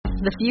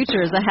The future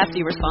is a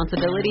hefty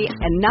responsibility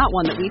and not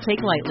one that we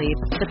take lightly.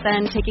 But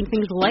then, taking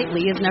things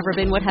lightly has never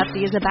been what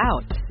Hefty is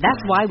about. That's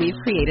why we've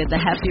created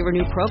the Hefty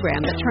Renew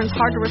program that turns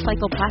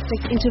hard-to-recycle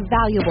plastics into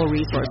valuable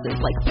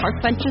resources like park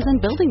benches and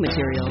building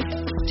materials.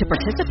 To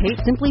participate,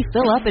 simply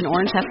fill up an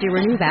orange Hefty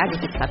Renew bag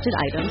with accepted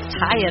items,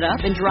 tie it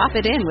up, and drop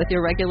it in with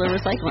your regular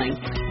recycling.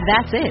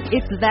 That's it.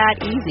 It's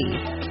that easy.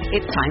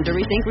 It's time to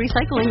rethink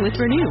recycling with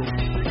Renew.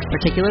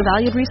 Particular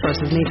valued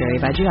resources may vary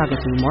by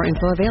geography. More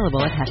info available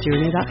at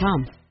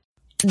heftyrenew.com.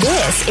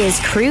 This is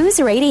Cruise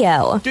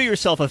Radio. Do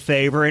yourself a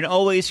favor and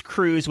always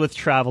cruise with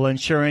travel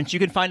insurance. You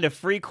can find a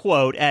free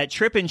quote at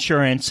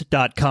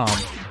tripinsurance.com.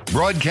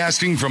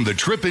 Broadcasting from the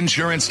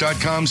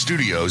tripinsurance.com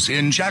studios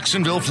in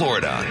Jacksonville,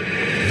 Florida.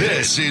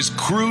 This is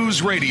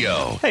Cruise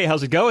Radio. Hey,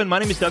 how's it going? My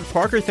name is Doug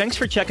Parker. Thanks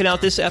for checking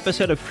out this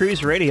episode of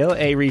Cruise Radio,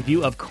 a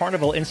review of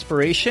Carnival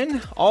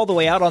inspiration, all the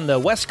way out on the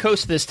West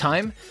Coast this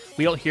time.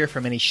 We don't hear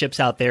from any ships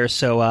out there,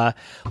 so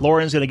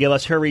Lauren's going to give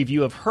us her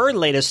review of her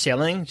latest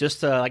sailing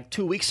just like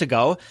 2 weeks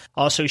ago.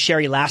 Also,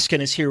 Sherry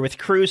Laskin is here with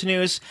cruise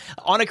news.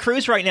 On a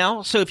cruise right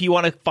now, so if you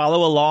want to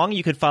follow along,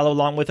 you could follow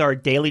along with our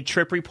daily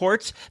trip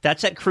reports.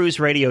 That's at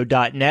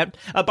cruiseradio.net.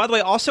 By the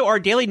way, also our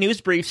daily news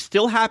briefs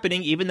still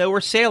happening, even though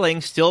we're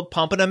sailing, still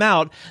pumping them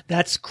out.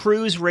 That's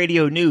Cruise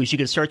Radio News. You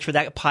can search for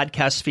that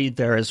podcast feed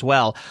there as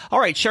well. All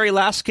right, Sherry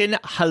Laskin,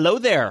 hello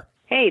there.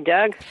 Hey,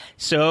 Doug.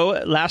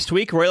 So last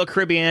week, Royal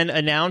Caribbean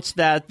announced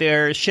that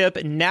their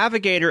ship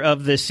Navigator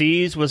of the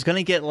Seas was going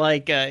to get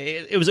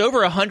it was over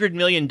 $100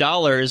 million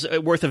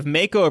worth of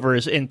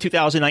makeovers in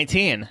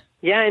 2019.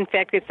 Yeah, in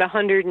fact, it's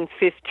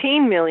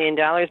 $115 million,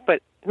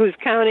 but who's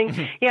counting?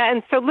 Yeah,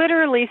 and so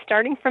literally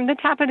starting from the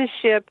top of the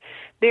ship,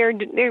 they're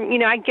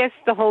I guess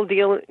the whole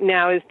deal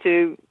now is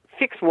to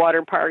fix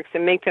water parks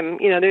and make them,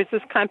 there's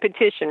this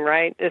competition,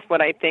 right, is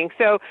what I think.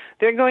 So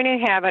they're going to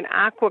have an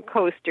aqua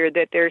coaster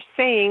that they're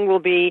saying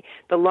will be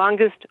the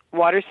longest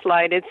water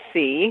slide at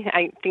sea.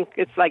 I think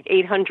it's like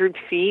 800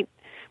 feet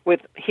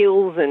with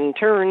hills and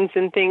turns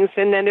and things.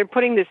 And then they're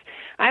putting this,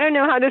 I don't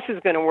know how this is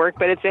going to work,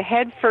 but it's a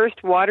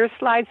head-first water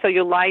slide, so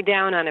you'll lie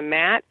down on a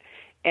mat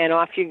and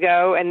off you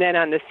go. And then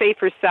on the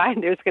safer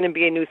side, there's going to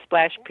be a new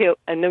splash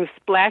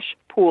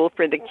pool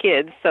for the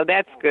kids, so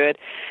that's good.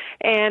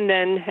 And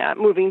then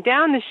moving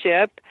down the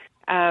ship,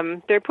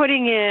 they're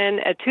putting in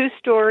a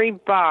 2-story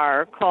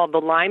bar called the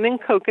Lime and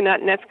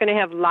Coconut, and that's going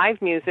to have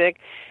live music.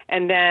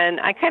 And then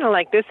I kind of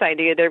like this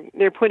idea.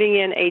 They're putting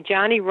in a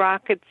Johnny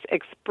Rockets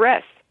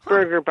Express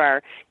burger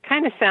bar.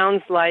 Kind of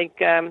sounds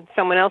like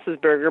someone else's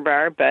burger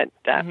bar, but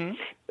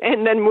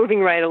and then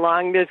moving right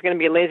along, there's going to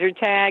be a laser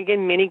tag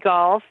and mini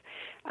golf.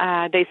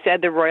 They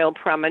said the Royal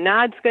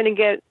Promenade's going to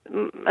get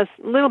a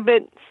little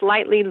bit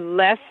slightly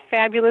less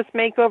fabulous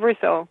makeover,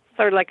 so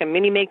sort of like a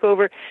mini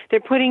makeover.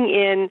 They're putting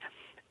in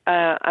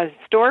a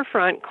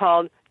storefront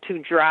called To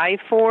Dry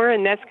For,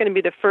 and that's going to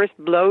be the first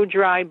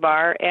blow-dry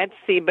bar at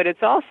sea, but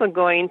it's also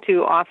going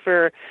to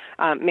offer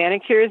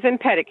manicures and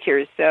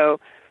pedicures. So,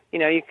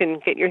 you can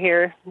get your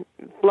hair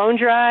blown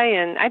dry,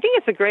 and I think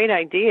it's a great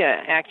idea,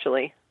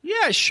 actually.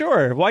 Yeah,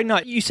 sure. Why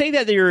not? You say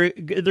that they're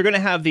going to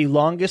have the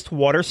longest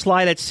water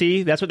slide at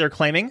sea. That's what they're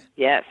claiming?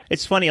 Yes.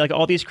 It's funny, like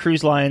all these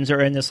cruise lines are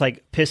in this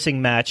like pissing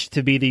match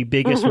to be the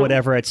biggest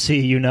whatever at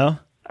sea,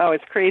 Oh,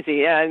 it's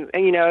crazy. Yeah,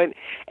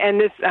 and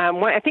this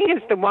one, I think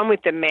it's the one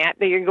with the mat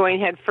that you're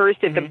going head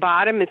first. At the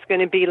bottom, it's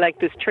going to be like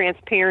this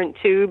transparent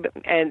tube,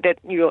 and that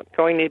you're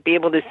going to be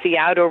able to see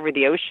out over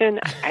the ocean.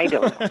 I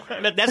don't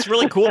know. That's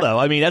really cool, though.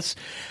 I mean, that's.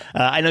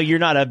 I know you're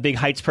not a big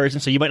heights person,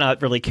 so you might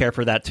not really care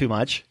for that too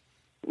much.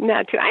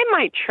 Not too. I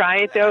might try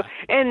it, though.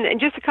 And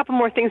just a couple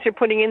more things they're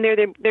putting in there.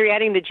 They're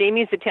adding the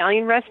Jamie's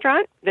Italian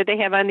restaurant that they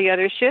have on the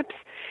other ships,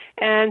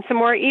 and some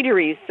more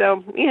eateries.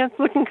 So, it's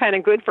looking kind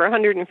of good for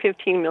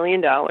 $115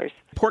 million.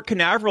 Port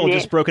Canaveral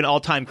just broke an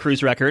all-time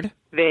cruise record.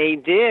 They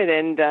did,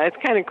 and it's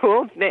kind of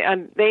cool.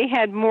 They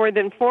had more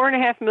than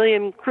 4.5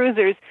 million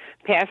cruisers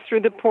pass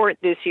through the port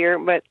this year,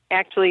 but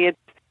actually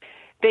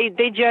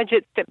they judge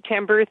it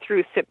September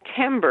through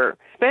September.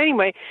 But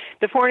anyway,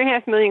 the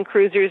 4.5 million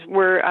cruisers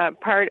were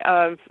part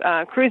of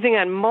cruising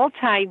on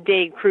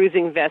multi-day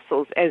cruising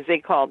vessels, as they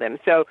call them.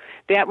 So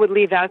that would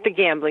leave out the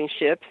gambling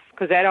ships,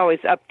 because that always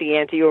upped the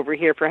ante over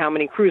here for how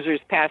many cruisers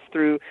pass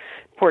through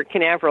Port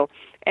Canaveral.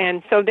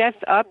 And so that's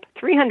up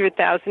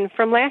 300,000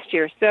 from last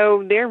year.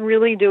 So they're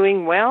really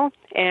doing well,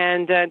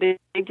 and they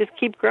just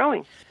keep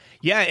growing.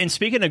 Yeah, and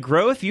speaking of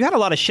growth, you had a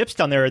lot of ships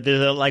down there,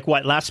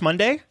 last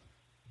Monday?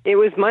 It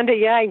was Monday,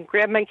 yeah. I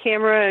grabbed my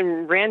camera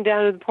and ran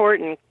down to the port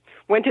and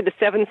went to the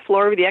 7th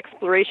floor of the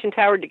exploration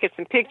tower to get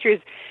some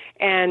pictures.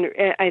 And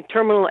at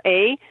Terminal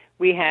A,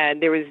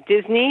 there was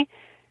Disney,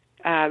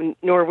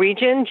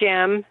 Norwegian,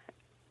 Gem,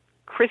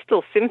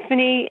 Crystal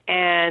Symphony,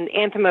 and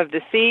Anthem of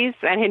the Seas.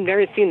 I had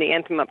never seen the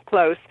Anthem up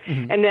close.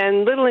 And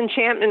then Little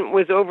Enchantment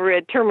was over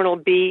at Terminal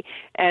B,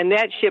 and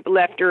that ship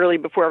left early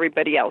before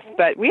everybody else.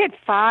 But we had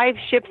 5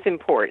 ships in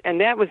port, and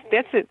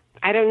that's it.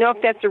 I don't know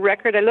if that's a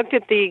record. I looked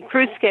at the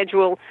cruise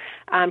schedule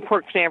on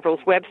Port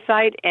Canaveral's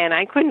website, and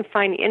I couldn't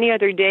find any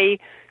other day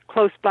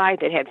close by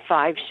that had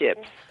 5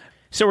 ships.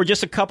 So we're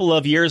just a couple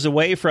of years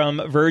away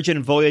from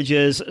Virgin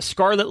Voyages'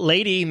 Scarlet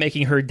Lady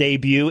making her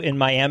debut in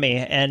Miami,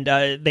 and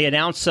they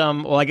announced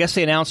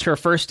they announced her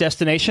first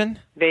destination?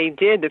 They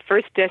did. The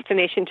first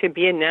destination to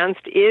be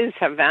announced is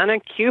Havana,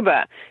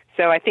 Cuba.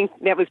 So I think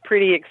that was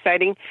pretty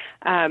exciting.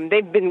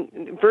 Virgin,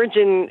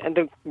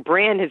 the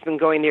brand has been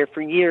going there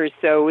for years,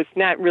 so it's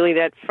not really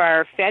that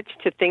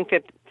far-fetched to think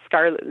that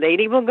Scarlet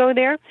Lady will go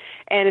there,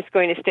 and it's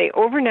going to stay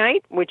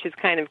overnight, which is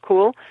kind of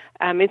cool.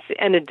 It's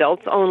an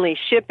adults-only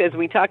ship, as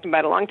we talked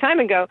about a long time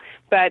ago,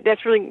 but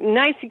that's really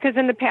nice because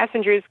then the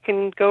passengers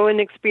can go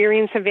and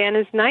experience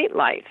Havana's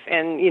nightlife,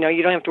 and you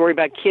don't have to worry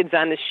about kids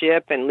on the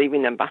ship and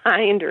leaving them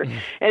behind or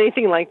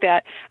anything like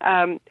that.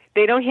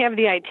 They don't have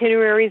the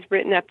itineraries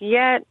written up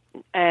yet,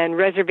 and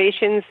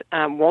reservations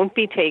won't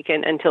be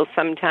taken until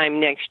sometime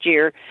next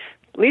year.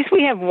 At least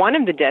we have one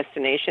of the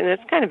destinations.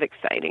 That's kind of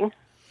exciting.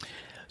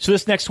 So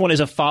this next one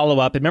is a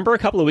follow-up. Remember a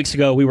couple of weeks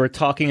ago we were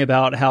talking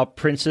about how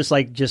Princess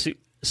just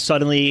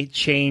suddenly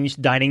changed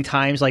dining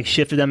times,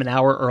 shifted them an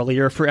hour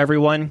earlier for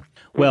everyone?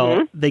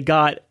 Well, they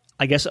got,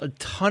 I guess, a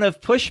ton of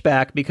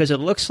pushback because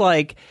it looks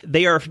like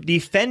they are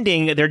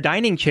defending their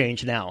dining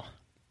change now.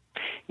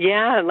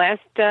 Yeah, last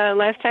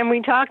time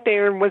we talked,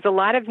 there was a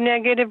lot of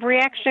negative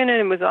reaction,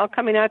 and it was all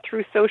coming out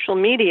through social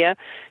media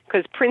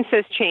because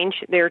Princess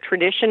changed their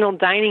traditional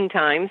dining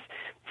times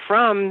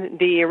from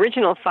the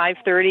original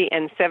 5:30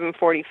 and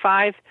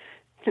 7:45.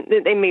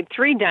 They made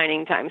 3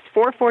 dining times,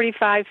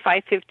 4:45,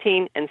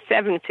 5:15, and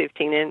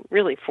 7:15, and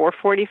really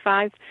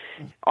 4:45.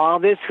 All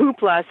this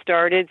hoopla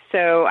started,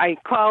 so I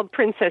called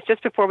Princess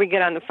just before we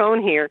get on the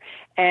phone here,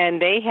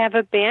 and they have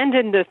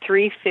abandoned the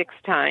 3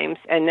 fixed times,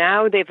 and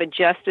now they've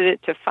adjusted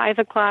it to 5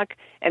 o'clock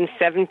and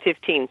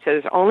 7:15. So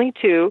there's only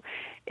 2.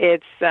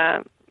 It's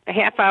a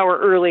half hour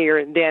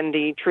earlier than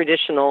the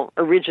traditional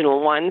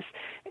original ones,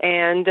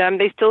 and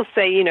they still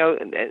say,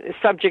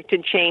 subject to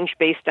change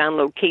based on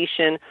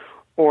location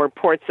or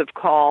ports of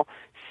call.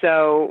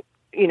 So,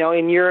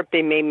 in Europe,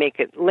 they may make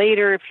it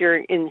later if you're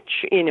in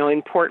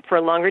port for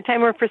a longer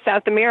time, or for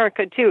South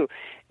America, too.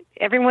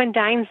 Everyone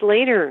dines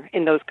later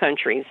in those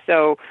countries.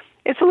 So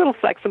it's a little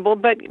flexible,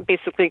 but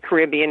basically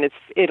Caribbean,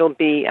 it'll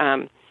be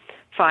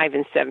 5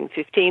 and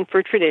 7:15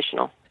 for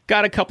traditional.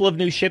 Got a couple of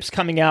new ships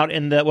coming out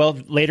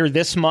later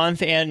this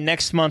month and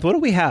next month. What do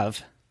we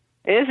have?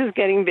 This is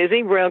getting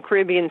busy. Royal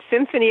Caribbean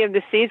Symphony of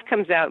the Seas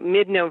comes out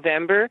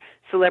mid-November.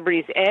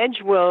 Celebrity's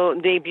Edge will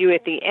debut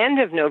at the end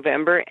of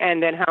November,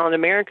 and then Holland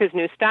America's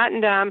New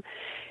Statendam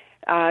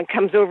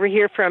comes over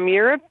here from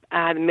Europe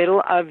the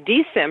middle of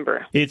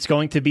December. It's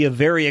going to be a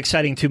very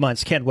exciting 2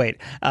 months. Can't wait.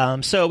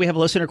 So we have a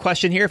listener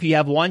question here. If you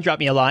have one, drop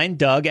me a line.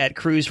 Doug at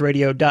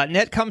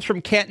cruiseradio.net comes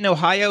from Canton,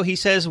 Ohio. He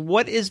says,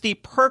 what is the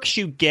perks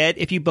you get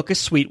if you book a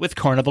suite with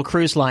Carnival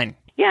Cruise Line?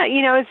 Yeah,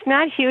 it's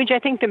not huge. I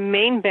think the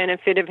main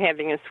benefit of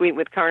having a suite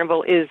with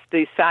Carnival is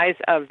the size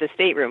of the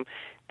stateroom.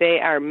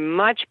 They are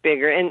much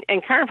bigger, and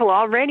Carnival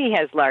already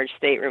has large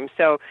staterooms.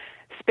 So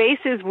space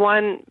is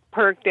one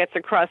perk that's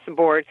across the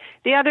board.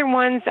 The other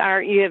ones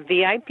are you have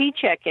VIP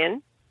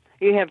check-in,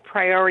 you have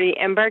priority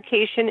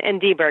embarkation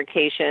and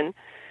debarkation,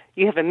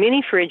 you have a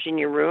mini fridge in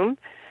your room.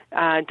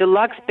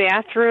 Deluxe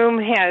bathroom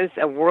has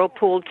a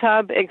whirlpool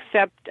tub,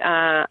 except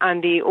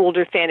on the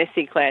older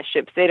Fantasy class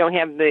ships. They don't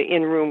have the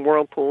in-room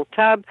whirlpool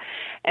tub.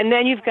 And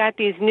then you've got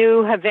these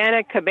new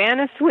Havana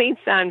Cabana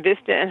suites on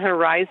Vista and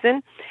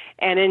Horizon.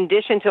 And in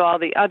addition to all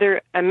the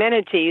other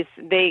amenities,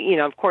 they,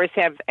 of course,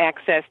 have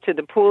access to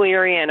the pool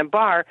area and a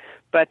bar,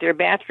 but their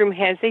bathroom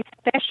has a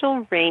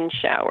special rain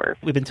shower.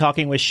 We've been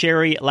talking with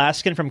Sherry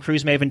Laskin from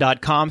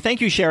cruisemaven.com.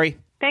 Thank you, Sherry.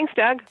 Thanks,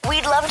 Doug.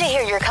 We'd love to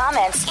hear your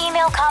comments.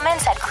 Email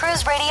comments at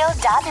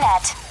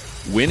cruiseradio.net.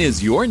 When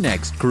is your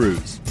next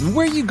cruise?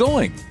 Where are you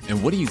going?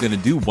 And what are you going to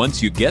do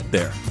once you get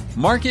there?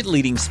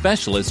 Market-leading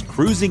specialist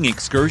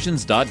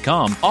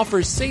CruisingExcursions.com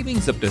offers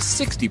savings up to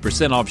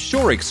 60% off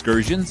shore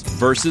excursions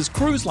versus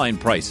cruise line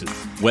prices.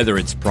 Whether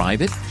it's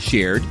private,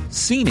 shared,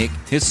 scenic,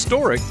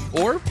 historic,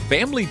 or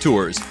family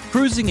tours,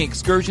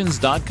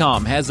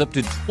 CruisingExcursions.com has up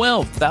to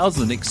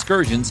 12,000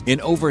 excursions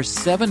in over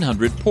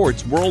 700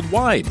 ports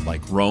worldwide,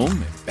 like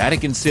Rome,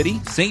 Vatican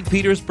City, St.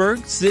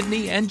 Petersburg,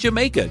 Sydney, and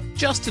Jamaica,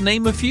 just to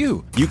name a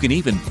few. You can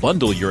even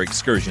bundle your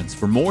excursions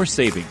for more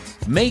savings.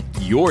 Make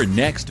your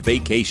next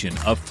vacation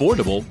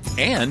affordable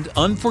and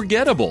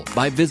unforgettable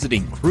by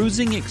visiting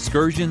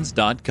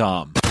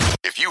CruisingExcursions.com.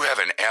 If you have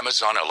an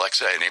Amazon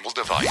Alexa-enabled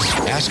device,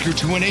 ask her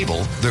to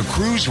enable the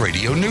Cruise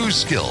Radio News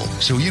skill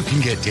so you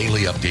can get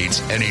daily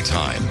updates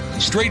anytime,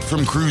 straight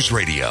from Cruise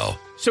Radio.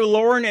 So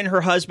Lauren and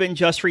her husband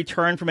just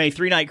returned from a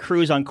 3-night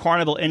cruise on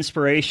Carnival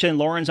Inspiration.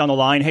 Lauren's on the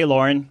line. Hey,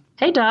 Lauren.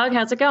 Hey, Doug.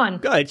 How's it going?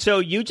 Good. So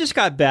you just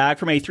got back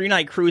from a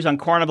 3-night cruise on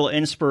Carnival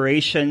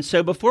Inspiration.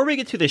 So before we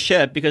get to the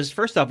ship, because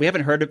first off, we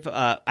haven't heard of,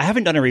 I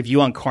haven't done a review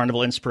on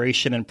Carnival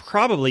Inspiration in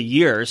probably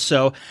years.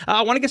 So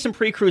I want to get some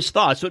pre-cruise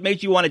thoughts. What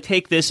made you want to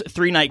take this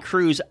 3-night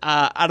cruise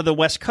out of the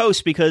West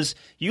Coast? Because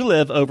you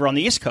live over on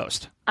the East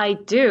Coast. I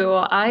do.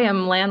 I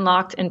am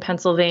landlocked in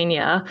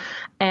Pennsylvania.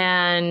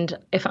 And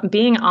if I'm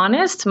being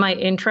honest, my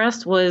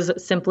interest was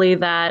simply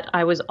that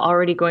I was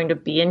already going to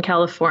be in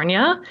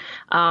California.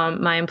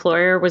 My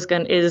employer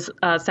is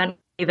sent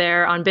me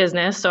there on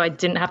business, so I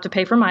didn't have to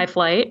pay for my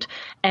flight.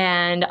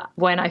 And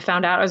when I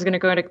found out I was going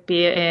to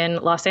be in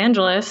Los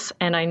Angeles,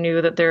 and I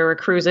knew that there were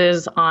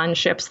cruises on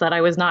ships that I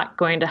was not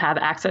going to have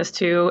access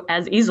to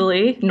as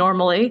easily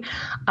normally,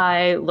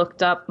 I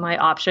looked up my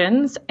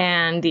options,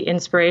 and the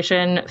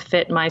Inspiration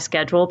fit my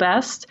schedule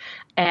best.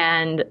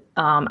 And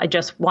I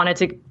just wanted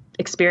to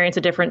experience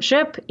a different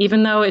ship,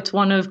 even though it's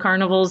one of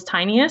Carnival's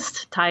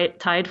tiniest,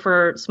 tied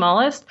for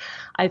smallest.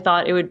 I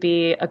thought it would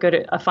be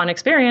a fun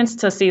experience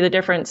to see the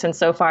difference, since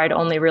so far I'd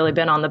only really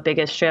been on the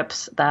biggest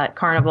ships that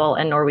Carnival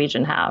and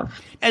Norwegian have.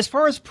 As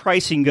far as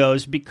pricing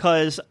goes,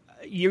 because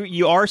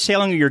you are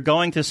sailing, or you're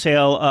going to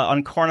sail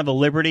on Carnival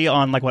Liberty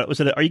on, like, what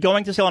was it? Are you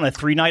going to sail on a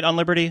 3-night on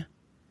Liberty?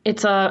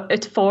 It's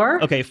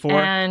 4. Okay, 4.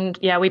 And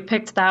yeah, we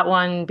picked that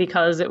one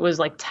because it was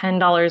like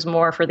 $10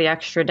 more for the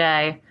extra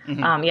day.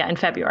 Mm-hmm. In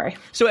February.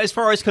 So as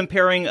far as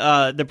comparing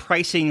the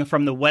pricing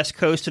from the West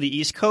Coast to the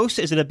East Coast,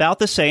 is it about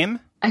the same?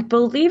 I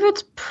believe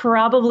it's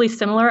probably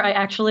similar. I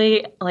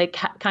actually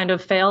kind of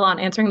fail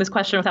on answering this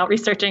question without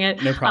researching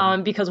it. No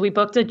problem. Because we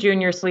booked a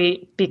junior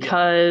suite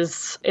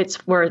because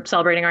we're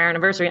celebrating our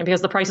anniversary, and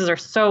because the prices are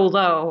so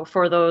low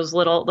for those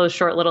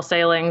short little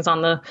sailings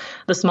on the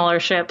smaller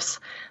ships,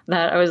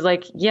 that I was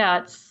like,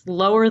 yeah, it's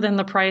lower than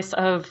the price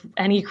of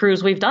any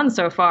cruise we've done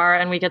so far,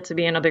 and we get to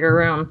be in a bigger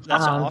room.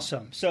 That's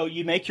awesome. So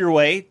you make your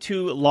way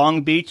to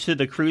Long Beach, to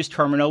the cruise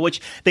terminal,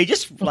 which they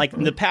just,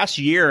 in the past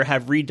year,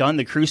 have redone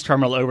the cruise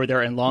terminal over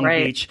there in Long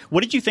Beach.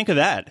 What did you think of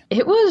that?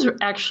 It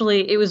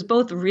was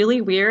both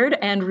really weird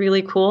and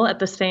really cool at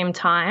the same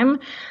time.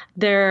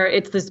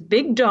 It's this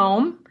big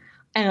dome,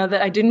 and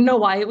I didn't know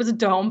why it was a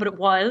dome, but it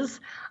was.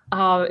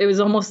 It was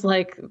almost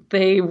like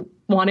they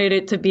wanted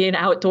it to be an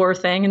outdoor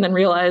thing and then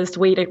realized,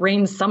 wait, it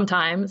rains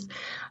sometimes.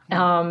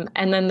 And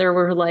then there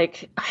were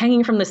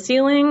hanging from the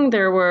ceiling,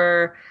 there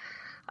were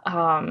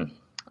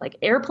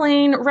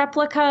airplane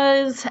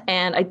replicas.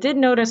 And I did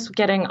notice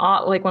getting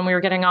off, when we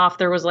were getting off,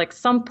 there was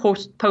some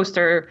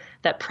poster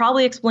that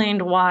probably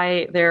explained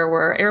why there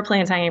were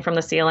airplanes hanging from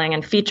the ceiling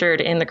and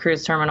featured in the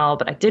cruise terminal,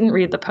 but I didn't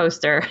read the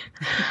poster.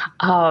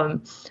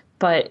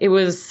 But it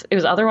was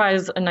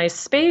otherwise a nice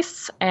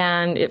space,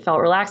 and it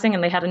felt relaxing,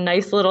 and they had a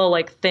nice little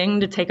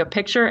thing to take a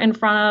picture in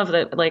front of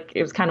that.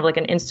 It was kind of like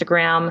an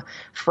Instagram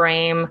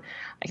frame.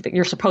 I think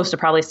you're supposed to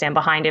probably stand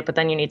behind it, but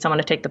then you need someone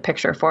to take the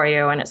picture for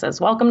you, and it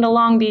says, "Welcome to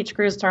Long Beach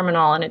Cruise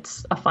Terminal," and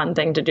it's a fun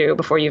thing to do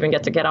before you even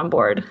get on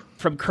board.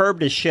 From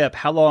curb to ship,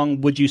 how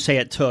long would you say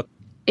it took?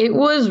 It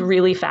was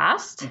really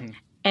fast. Mm-hmm.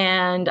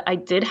 And I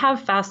did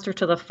have faster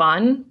to the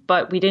fun,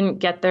 but we didn't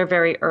get there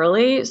very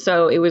early.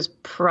 So it was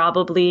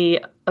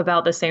probably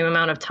about the same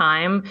amount of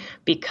time,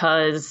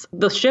 because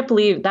the ship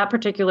that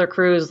particular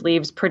cruise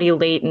leaves pretty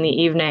late in the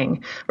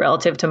evening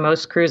relative to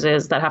most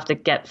cruises that have to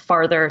get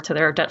farther to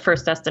their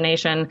first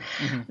destination.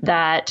 Mm-hmm.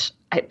 That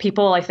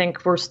people, I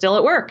think, were still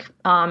at work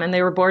and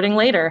they were boarding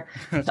later.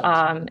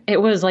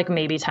 It was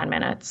maybe 10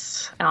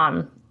 minutes.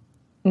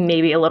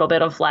 Maybe a little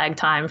bit of lag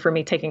time for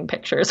me taking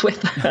pictures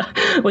with the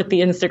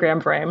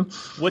Instagram frame.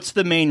 What's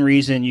the main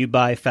reason you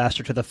buy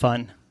faster to the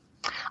fun?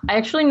 I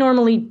actually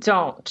normally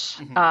don't.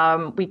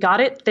 Mm-hmm. We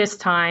got it this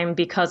time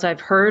because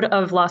I've heard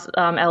of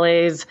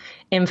LA's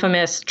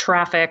infamous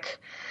traffic.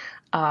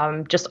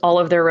 Just all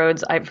of their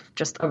roads I've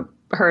just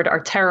heard are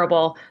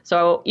terrible.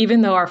 So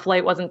even though our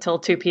flight wasn't till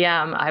 2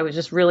 p.m., I was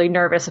just really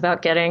nervous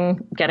about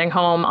getting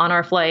home on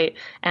our flight.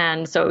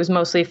 And so it was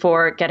mostly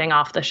for getting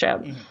off the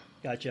ship. Mm-hmm.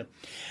 Gotcha.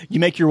 You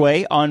make your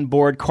way on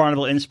board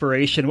Carnival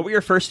Inspiration. What were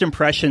your first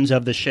impressions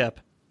of the ship?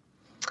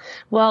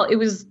 Well, it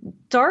was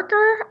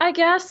darker, I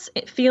guess,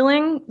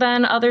 feeling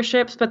than other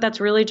ships, but that's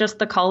really just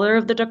the color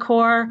of the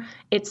decor.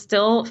 It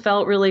still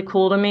felt really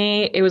cool to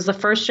me. It was the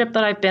first ship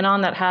that I've been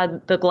on that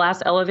had the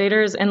glass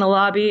elevators in the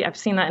lobby. I've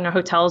seen that in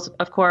hotels,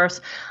 of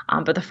course,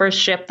 but the first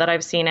ship that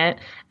I've seen it,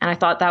 and I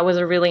thought that was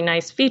a really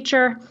nice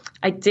feature.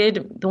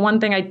 The one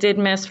thing I did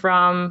miss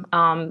from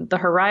the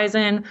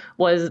Horizon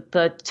was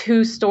the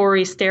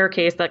 2-story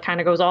staircase that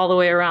kind of goes all the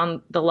way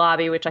around the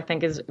lobby, which I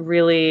think is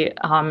really,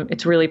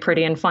 it's really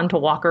pretty and fun to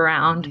walk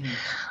around. Mm-hmm.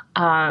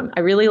 I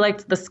really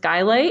liked the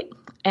skylight.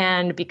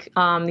 And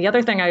the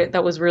other thing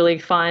that was really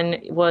fun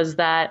was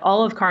that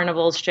all of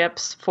Carnival's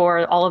ships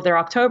for all of their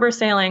October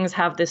sailings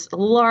have this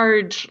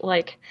large,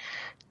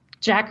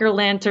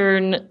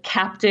 jack-o'-lantern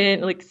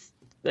captain,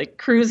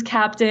 cruise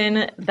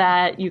captain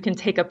that you can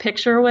take a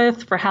picture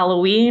with for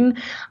Halloween.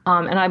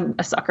 And I'm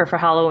a sucker for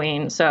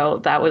Halloween.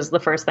 So that was the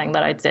first thing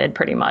that I did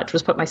pretty much,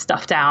 was put my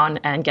stuff down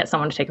and get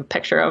someone to take a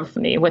picture of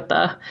me with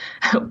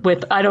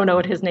I don't know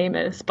what his name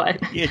is, but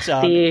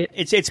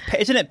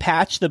isn't it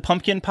Patch, the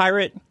pumpkin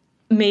pirate?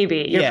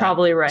 Maybe. You're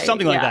probably right.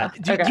 Something like that.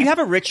 Do you have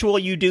a ritual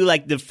you do,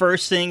 the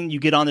first thing you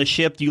get on the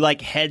ship? Do you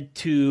head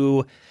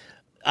to,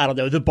 I don't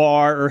know, the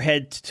bar, or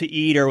head to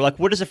eat, or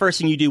what is the first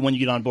thing you do when you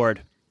get on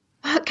board?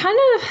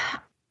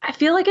 I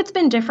feel like it's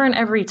been different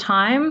every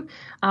time.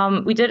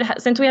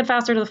 Since we had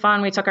Faster to the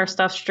Fun, we took our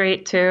stuff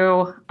straight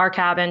to our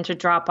cabin to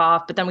drop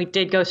off, but then we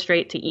did go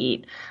straight to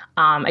eat.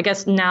 I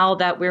guess now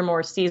that we're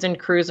more seasoned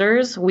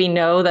cruisers, we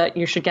know that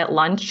you should get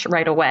lunch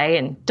right away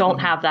and don't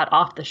have that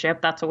off the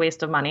ship. That's a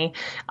waste of money,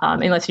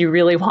 unless you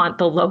really want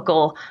the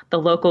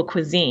local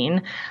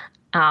cuisine.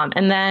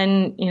 And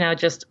then,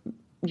 just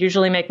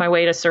usually make my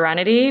way to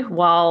Serenity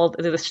while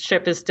the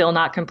ship is still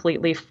not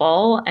completely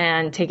full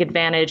and take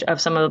advantage of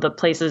some of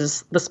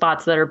the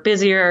spots that are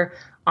busier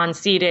on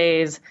sea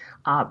days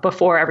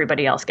before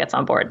everybody else gets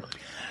on board.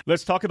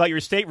 Let's talk about your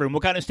stateroom.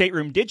 What kind of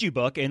stateroom did you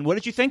book, and what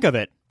did you think of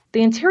it?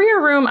 The interior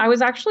room, I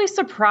was actually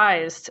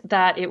surprised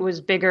that it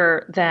was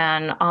bigger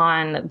than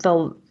on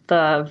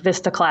the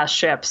Vista class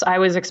ships. I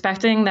was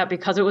expecting that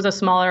because it was a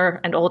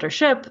smaller and older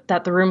ship,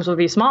 that the rooms would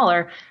be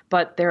smaller,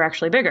 but they're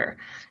actually bigger.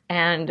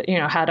 And,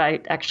 had I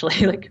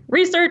actually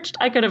researched,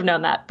 I could have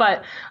known that.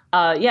 But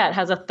it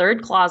has a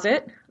third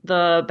closet.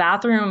 The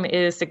bathroom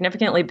is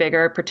significantly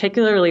bigger,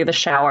 particularly the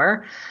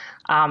shower.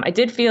 I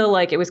did feel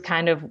like it was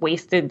kind of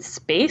wasted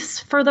space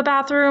for the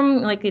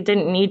bathroom. Like it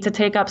didn't need to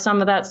take up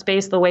some of that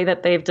space. The way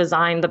that they've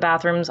designed the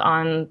bathrooms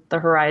on the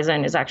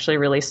Horizon is actually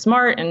really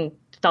smart and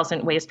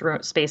doesn't waste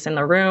space in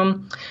the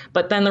room.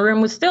 But then the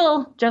room was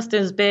still just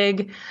as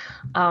big.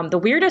 The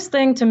weirdest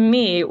thing to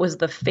me was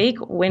the fake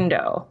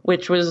window,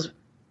 which was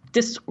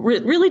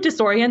really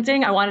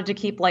disorienting. I wanted to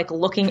keep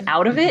looking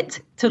out of it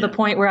to the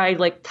point where I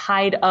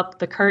tied up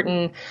the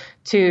curtain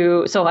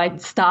so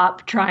I'd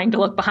stop trying to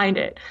look behind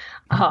it.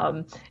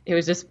 It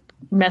was just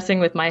messing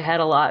with my head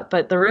a lot,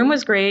 but the room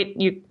was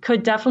great. You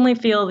could definitely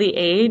feel the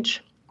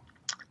age,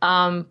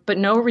 but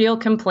no real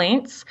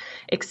complaints,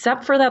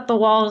 except for that the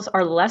walls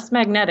are less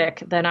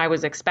magnetic than I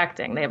was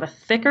expecting. They have a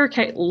thicker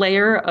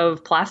layer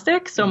of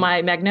plastic, so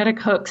my magnetic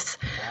hooks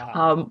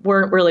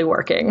weren't really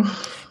working.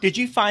 Did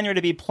you find there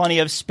to be plenty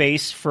of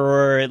space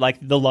for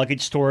the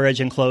luggage storage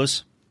and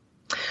clothes?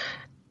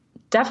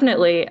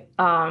 Definitely.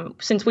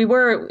 Since it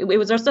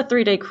was just a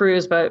 3-day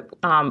cruise, but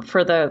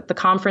for the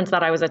conference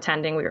that I was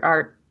attending,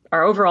 our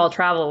overall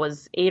travel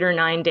was 8 or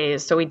 9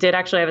 days. So we did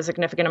actually have a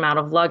significant amount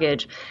of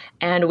luggage,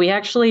 and we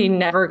actually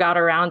never got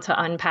around to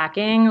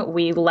unpacking.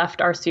 We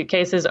left our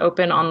suitcases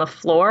open on the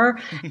floor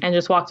and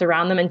just walked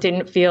around them and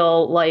didn't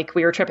feel like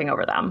we were tripping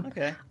over them.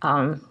 Okay.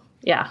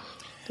 Yeah.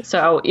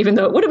 So even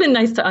though it would have been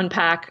nice to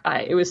unpack,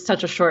 it was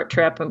such a short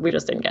trip and we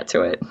just didn't get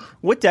to it.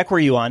 What deck were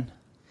you on?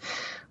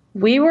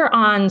 We were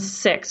on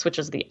 6, which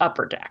is the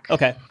upper deck.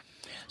 Okay.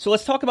 So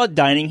let's talk about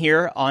dining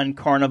here on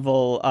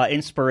Carnival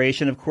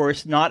Inspiration. Of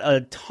course, not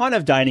a ton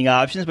of dining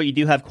options, but you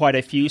do have quite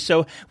a few.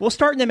 So we'll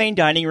start in the main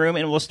dining room,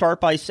 and we'll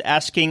start by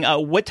asking,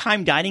 what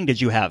time dining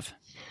did you have?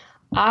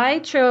 I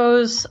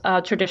chose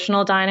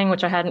traditional dining,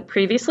 which I hadn't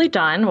previously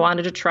done.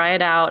 Wanted to try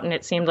it out, and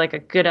it seemed like a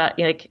good,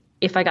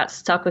 if I got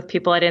stuck with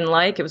people I didn't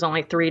like, it was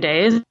only 3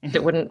 days.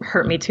 It wouldn't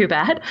hurt me too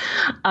bad.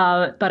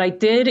 But I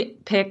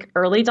did pick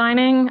early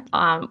dining.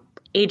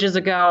 Ages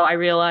ago, I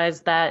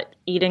realized that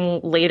eating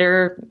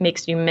later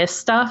makes you miss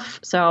stuff.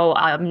 So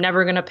I'm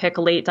never going to pick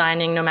late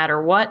dining no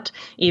matter what,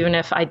 even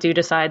if I do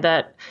decide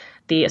that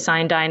the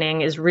assigned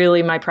dining is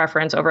really my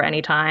preference over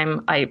any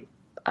time.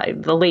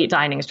 The late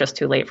dining is just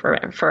too late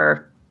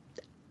for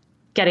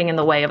getting in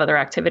the way of other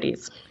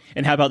activities.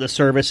 And how about the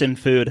service and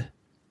food?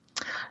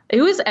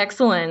 It was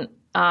excellent.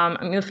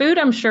 The food,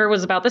 I'm sure,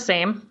 was about the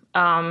same.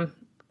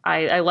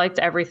 I liked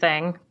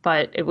everything,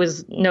 but it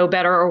was no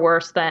better or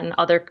worse than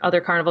other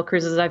Carnival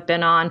cruises I've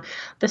been on.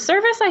 The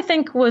service, I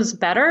think, was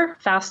better,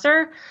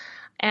 faster.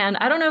 And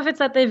I don't know if it's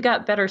that they've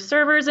got better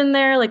servers in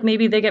there, like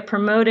maybe they get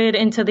promoted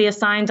into the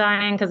assigned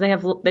dining because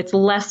it's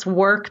less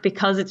work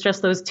because it's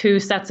just those 2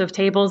 sets of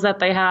tables that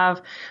they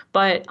have.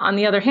 But on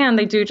the other hand,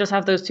 they do just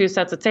have those 2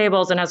 sets of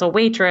tables. And as a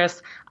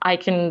waitress, I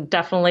can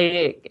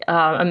definitely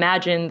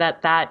imagine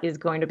that is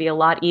going to be a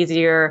lot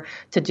easier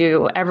to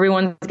do.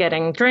 Everyone's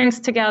getting drinks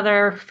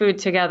together, food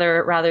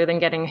together, rather than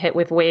getting hit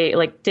with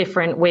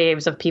different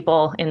waves of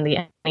people in the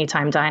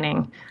anytime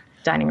dining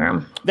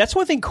room. That's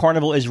one thing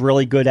Carnival is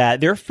really good at.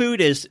 Their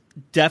food is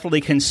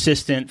definitely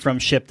consistent from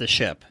ship to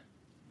ship.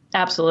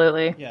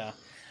 Absolutely. Yeah.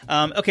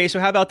 Okay, so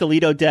how about the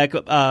Lido deck,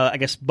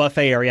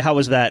 buffet area? How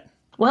was that?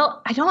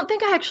 Well, I don't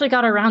think I actually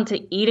got around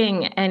to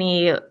eating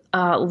any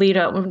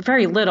Lido,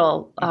 very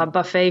little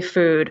buffet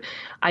food.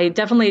 I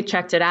definitely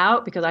checked it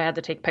out because I had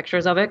to take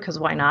pictures of it because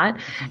why not,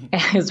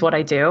 is what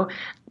I do.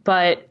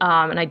 But,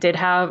 and I did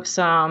have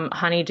some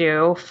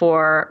honeydew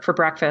for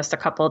breakfast a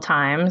couple of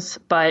times,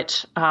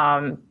 but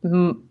for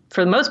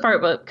the most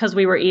part, because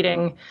we were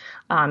eating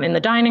in the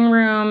dining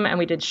room and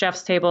we did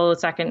chef's table the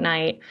second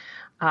night,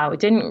 we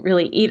didn't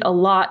really eat a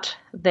lot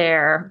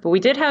there, but we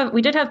did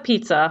have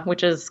pizza,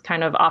 which is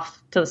kind of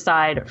off to the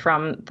side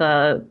from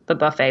the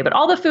buffet. But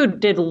all the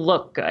food did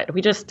look good.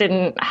 We just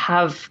didn't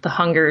have the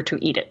hunger to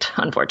eat it,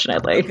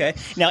 unfortunately. Okay.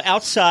 Now,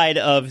 outside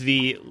of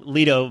the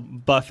Lido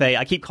buffet,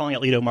 I keep calling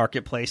it Lido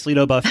Marketplace.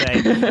 Lido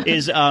buffet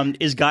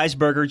is Guy's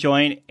Burger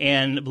Joint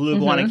and Blue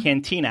Iguana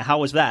Cantina. How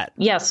was that?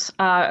 Yes,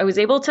 I was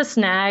able to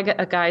snag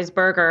a Guy's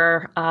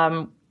Burger.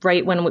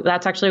 right when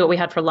that's actually what we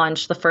had for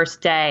lunch the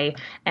first day.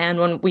 And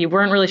when we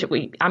weren't really sure,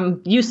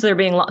 I'm used to there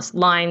being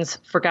lines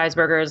for Guy's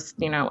Burgers,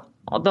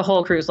 the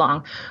whole cruise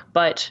long,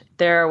 but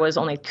there was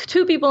only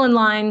 2 people in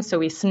line. So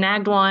we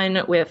snagged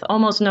one with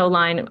almost no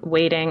line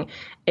waiting.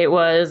 It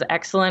was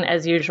excellent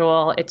as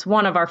usual. It's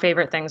one of our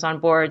favorite things on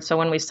board. So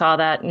when we saw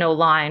that no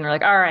line, we're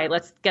like, all right,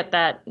 let's get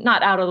that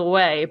not out of the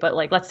way, but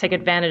like, let's take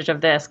advantage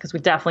of this because we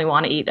definitely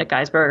want to eat at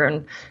Guy's Burger,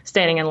 and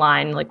standing in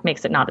line like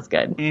makes it not as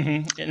good.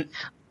 Mm-hmm. And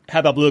how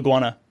about Blue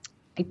Iguana?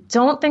 I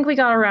don't think we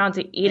got around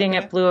to eating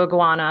at Blue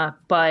Iguana,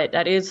 but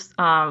that is,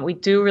 we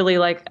do really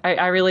like,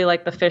 I really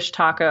like the fish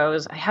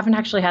tacos. I haven't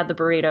actually had the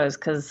burritos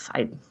because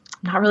I'm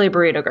not really a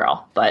burrito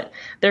girl, but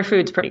their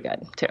food's pretty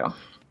good too.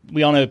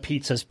 We all know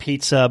pizza's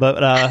pizza,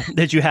 but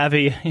did you have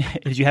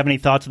any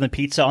thoughts on the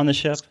pizza on the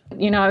ship?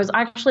 I was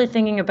actually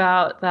thinking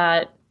about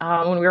that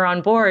when we were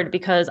on board,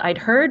 because I'd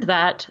heard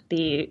that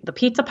the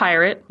Pizza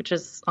Pirate, which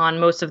is on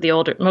most of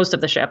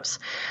the ships,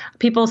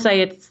 people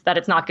say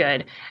it's not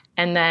good.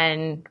 And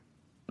then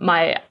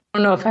I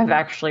don't know if I've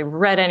actually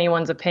read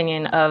anyone's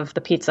opinion of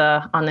the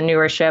pizza on the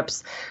newer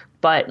ships,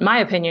 but my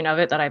opinion of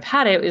it that I've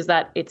had it is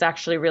that it's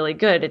actually really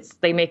good.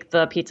 They make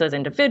the pizzas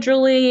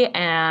individually,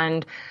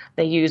 and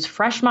they use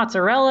fresh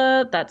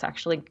mozzarella that's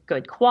actually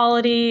good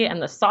quality,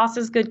 and the sauce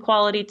is good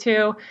quality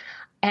too.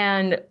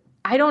 And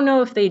I don't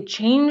know if they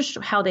changed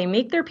how they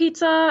make their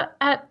pizza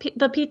at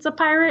the Pizza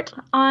Pirate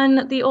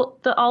on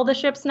all the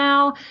ships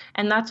now,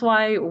 and that's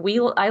why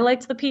I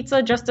liked the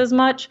pizza just as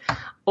much,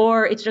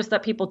 or it's just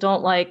that people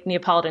don't like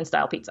Neapolitan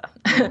style pizza.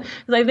 Because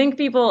I think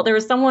there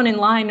was someone in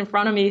line in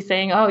front of me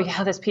saying, "Oh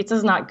yeah, this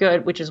pizza's not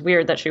good," which is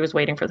weird that she was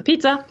waiting for the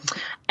pizza,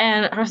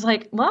 and I was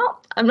like, "Well,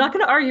 I'm not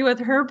going to argue with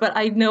her, but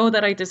I know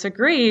that I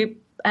disagree."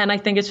 And I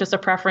think it's just a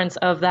preference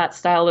of that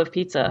style of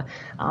pizza.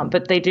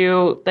 But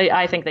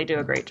I think they do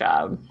a great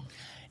job.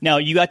 Now,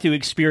 you got to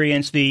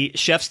experience the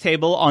chef's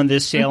table on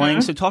this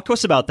sailing, so talk to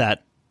us about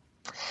that.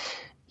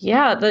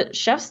 Yeah, the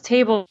chef's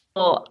table,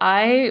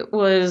 I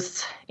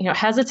was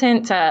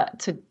hesitant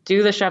to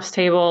do the chef's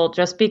table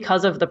just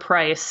because of the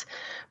price.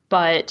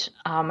 But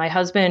my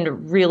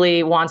husband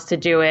really wants to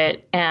do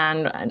it.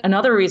 And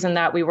another reason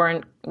that we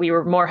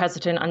were more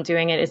hesitant on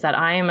doing it is that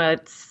I am a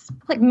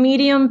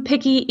medium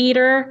picky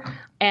eater.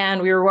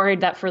 And we were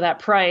worried that for that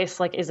price,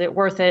 is it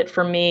worth it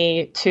for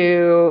me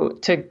to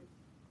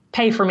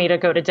pay for me to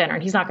go to dinner?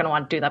 And he's not going to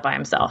want to do that by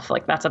himself.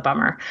 That's a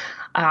bummer.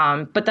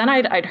 But then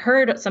I'd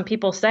heard some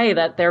people say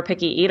that they're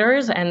picky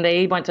eaters and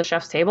they went to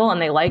chef's table and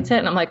they liked it.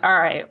 And I'm like, all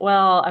right,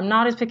 well, I'm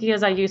not as picky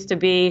as I used to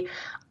be.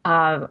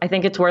 I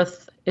think it's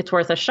worth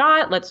a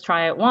shot. Let's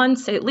try it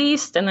once at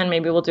least. And then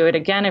maybe we'll do it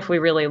again if we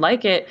really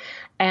like it.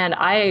 And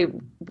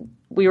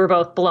we were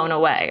both blown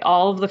away.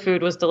 All of the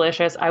food was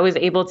delicious. I was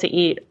able to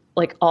eat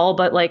all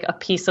but a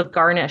piece of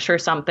garnish or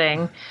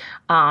something.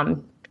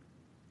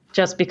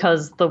 Just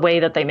because the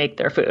way that they make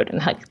their food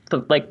and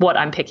what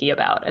I'm picky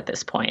about at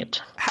this point.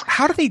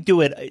 How do they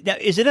do it?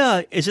 Is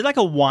it like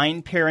a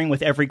wine pairing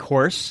with every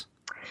course?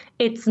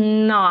 It's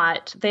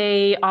not.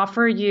 They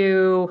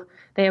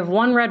have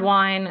one red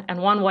wine and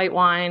one white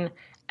wine.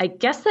 I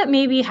guess that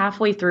maybe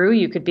halfway through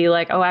you could be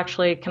like, oh,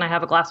 actually, can I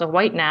have a glass of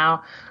white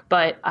now?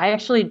 But I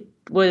actually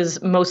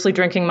was mostly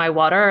drinking my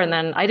water, and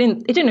then it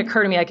didn't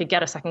occur to me I could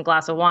get a second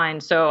glass of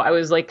wine. So I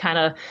was kind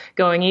of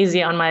going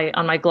easy on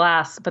my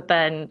glass, but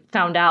then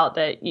found out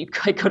that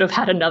I could have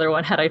had another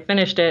one had I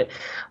finished it.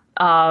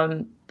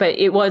 But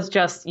it was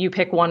just, you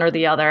pick one or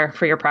the other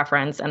for your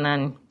preference, and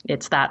then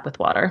it's that with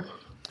water.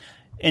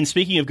 And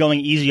speaking of going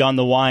easy on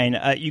the wine,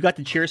 you got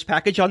the Cheers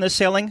package on this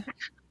sailing?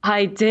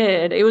 I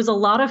did. It was a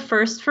lot of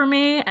firsts for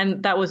me,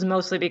 and that was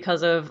mostly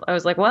because I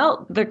was like,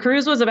 well, the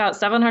cruise was about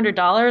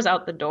 $700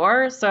 out the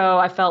door, so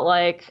I felt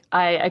like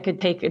I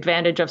could take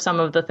advantage of some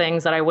of the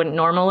things that I wouldn't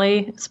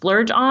normally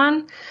splurge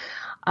on.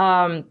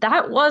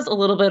 That was a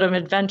little bit of an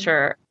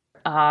adventure,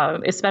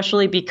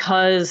 especially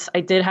because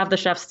I did have the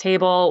chef's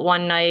table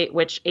one night,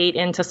 which ate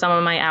into some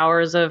of my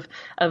hours of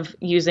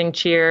using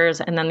Cheers,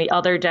 and then the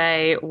other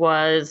day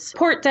was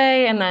port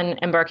day and then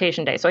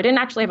embarkation day. So I didn't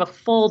actually have a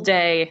full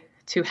day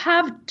to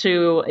have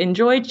to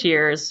enjoy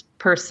Cheers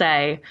per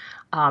se,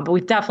 but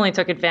we definitely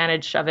took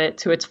advantage of it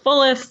to its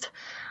fullest.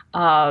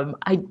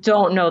 I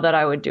don't know that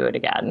I would do it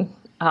again.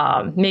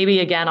 Maybe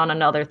again on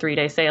another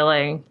 3-day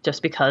sailing,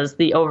 just because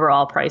the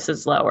overall price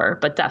is lower,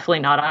 but definitely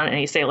not on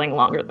any sailing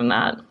longer than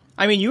that.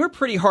 I mean, you were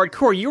pretty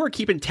hardcore. You were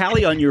keeping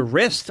tally on your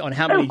wrist on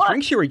how many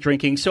drinks you were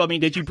drinking. So, I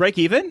mean, did you break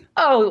even?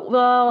 Oh,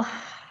 well,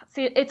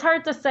 see, it's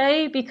hard to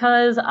say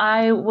because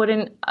I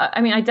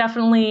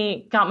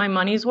definitely got my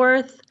money's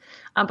worth.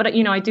 But,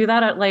 I do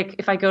that at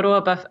if I go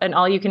to an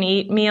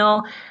all-you-can-eat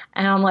meal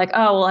and I'm like,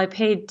 oh, well, I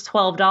paid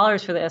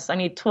 $12 for this. I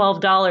need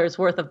 $12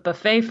 worth of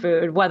buffet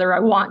food, whether I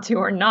want to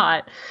or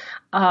not.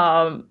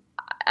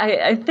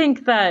 I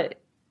think that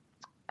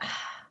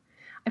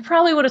I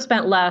probably would have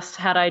spent less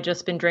had I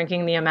just been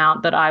drinking the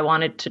amount that I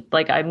wanted to,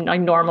 I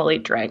normally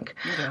drink.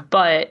 Okay.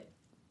 But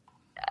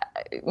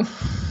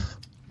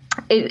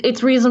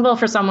it's reasonable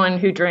for someone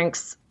who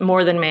drinks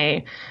more than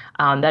me.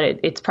 that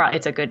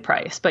it's a good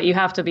price. But you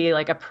have to be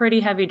like a pretty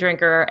heavy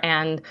drinker,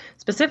 and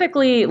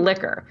specifically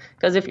liquor,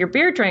 because if you're a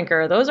beer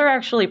drinker, those are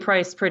actually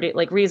priced pretty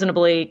like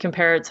reasonably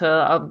compared to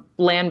a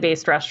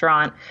land-based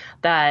restaurant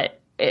that,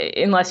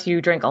 unless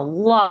you drink a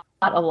lot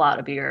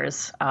of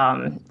beers,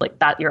 like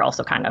that, you're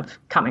also kind of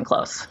coming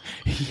close.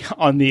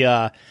 On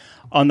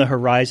the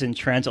Horizon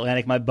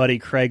Transatlantic, my buddy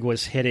Craig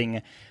was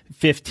hitting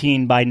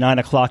 15 by 9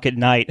 o'clock at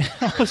night.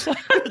 I was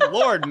like, good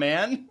Lord,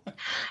 man.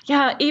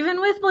 Yeah,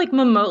 even with like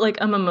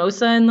a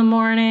mimosa in the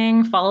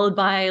morning, followed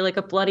by like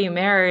a Bloody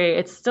Mary,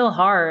 it's still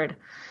hard.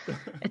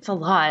 It's a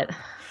lot.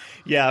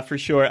 Yeah, for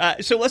sure.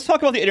 So let's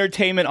talk about the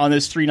entertainment on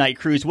this 3-night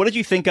cruise. What did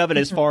you think of it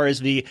as far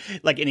as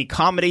any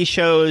comedy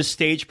shows,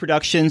 stage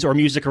productions, or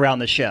music around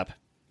the ship?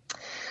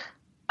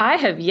 I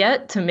have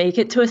yet to make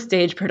it to a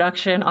stage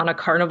production on a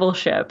Carnival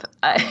ship.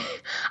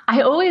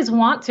 I always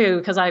want to,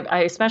 because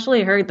I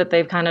especially heard that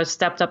they've kind of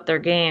stepped up their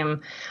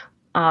game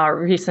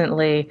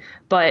recently,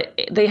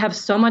 but they have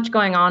so much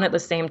going on at the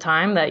same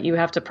time that you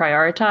have to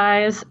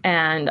prioritize.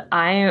 And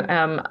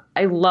I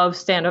love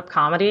stand-up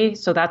comedy,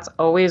 so that's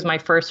always my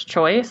first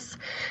choice.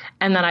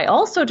 And then I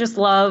also just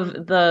love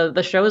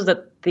the shows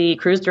that the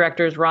cruise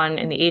directors run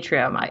in the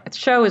atrium.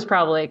 Show is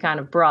probably kind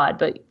of broad,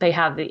 but they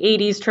have the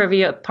 80s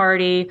trivia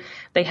party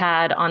they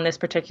had on this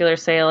particular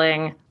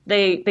sailing.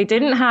 They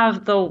didn't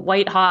have the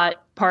white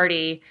hot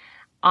party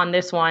on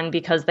this one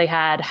because they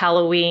had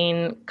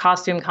Halloween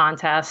costume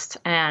contest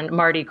and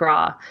Mardi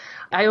Gras.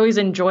 I always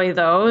enjoy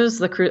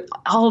those.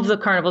 All of the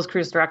Carnival's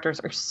cruise directors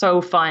are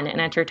so fun and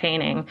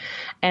entertaining,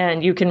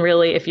 and you can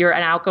really, if you're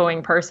an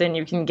outgoing person,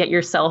 you can get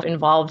yourself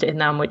involved in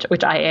them, which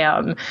I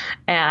am,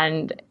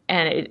 and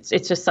it's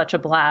just such a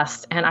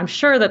blast. And I'm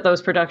sure that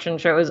those production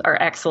shows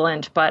are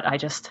excellent, but I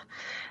just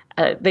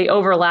they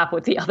overlap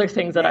with the other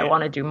things that I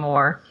want to do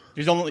more.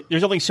 There's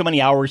only so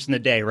many hours in the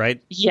day,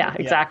 right? Yeah,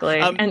 exactly.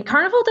 And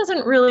Carnival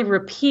doesn't really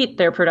repeat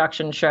their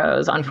production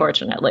shows,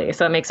 unfortunately,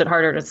 so it makes it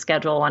harder to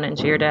schedule one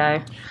into your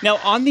day. Now,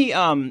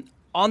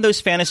 on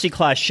those fantasy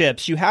class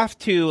ships, you have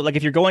to, like,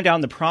 if you're going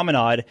down the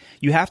promenade,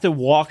 you have to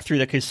walk through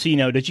the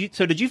casino. Did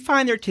you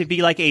find there to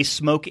be like a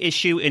smoke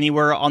issue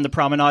anywhere on the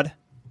promenade?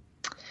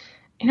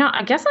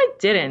 I guess I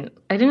didn't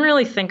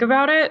really think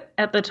about it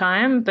at the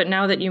time, but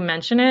now that you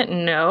mention it,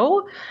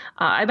 no.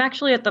 I'm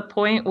actually at the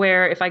point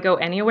where if I go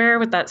anywhere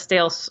with that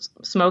stale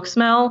smoke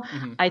smell,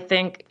 I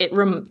think it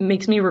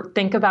makes me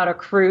think about a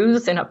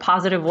cruise in a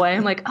positive way.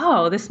 I'm like,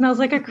 oh, this smells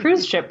like a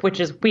cruise ship,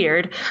 which is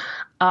weird.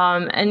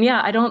 And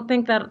yeah, I don't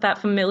think that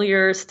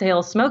familiar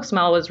stale smoke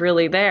smell was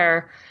really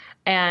there.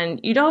 And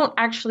you don't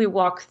actually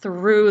walk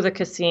through the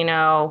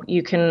casino.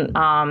 You can,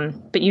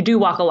 but you do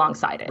walk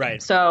alongside it.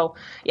 Right. So,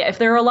 yeah, if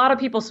there are a lot of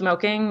people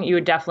smoking, you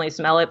would definitely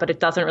smell it, but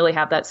it doesn't really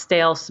have that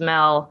stale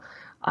smell.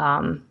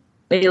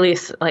 At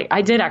least, like,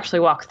 I did actually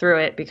walk through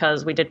it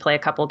because we did play a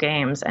couple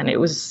games, and it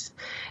was,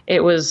 I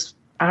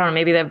don't know,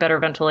 maybe they have better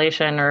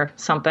ventilation or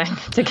something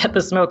to get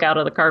the smoke out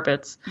of the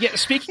carpets. Yeah,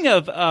 speaking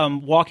of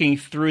walking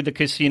through the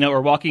casino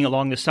or walking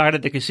along the side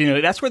of the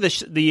casino, that's where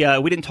the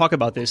we didn't talk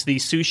about this, the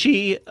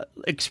sushi,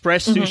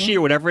 express sushi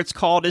or whatever it's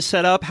called, is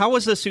set up. How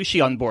was the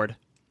sushi on board?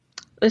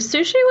 The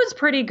sushi was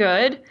pretty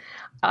good.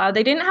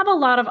 They didn't have a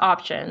lot of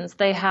options.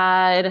 They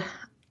had,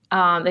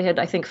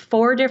 I think,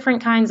 4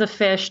 different kinds of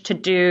fish to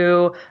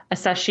do a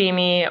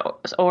sashimi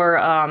or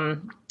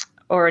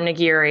a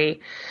nigiri.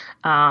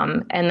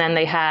 And then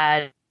they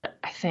had,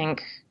 I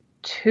think,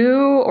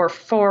 2 or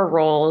 4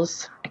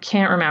 rolls. I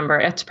can't remember.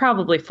 It's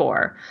probably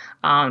 4.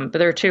 But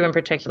there are 2 in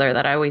particular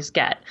that I always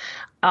get.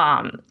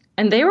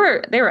 And they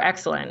were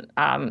excellent.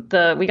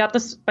 We got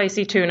the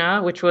spicy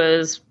tuna, which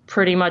was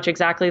pretty much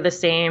exactly the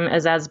same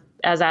as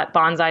at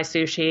Bonsai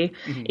Sushi,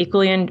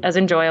 equally as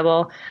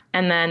enjoyable.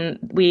 And then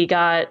we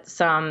got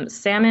some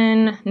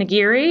salmon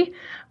nigiri,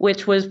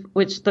 which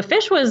the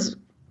fish was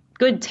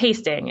good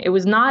tasting. It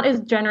was not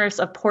as generous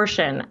a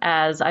portion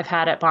as I've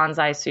had at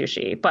Bonsai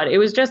Sushi, but it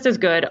was just as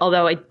good.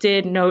 Although I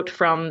did note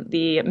from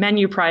the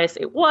menu price,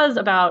 it was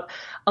about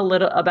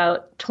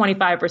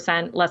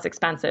 25% less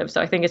expensive. So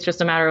I think it's just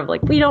a matter of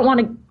like, we don't want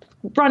to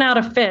run out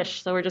of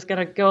fish, so we're just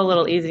going to go a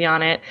little easy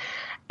on it.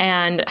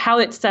 And how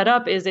it's set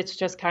up is it's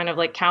just kind of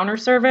like counter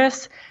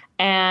service,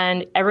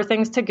 and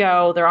everything's to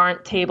go. There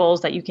aren't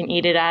tables that you can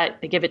eat it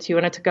at. They give it to you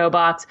in a to-go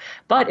box.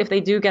 But if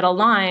they do get a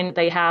line,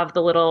 they have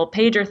the little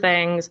pager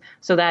things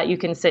so that you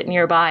can sit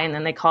nearby, and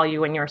then they call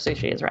you when your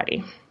sushi is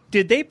ready.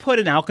 Did they put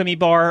an alchemy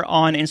bar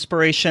on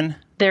Inspiration?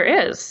 There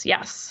is,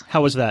 yes.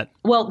 How was that?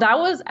 Well, that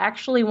was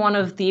actually one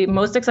of the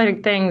most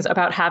exciting things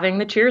about having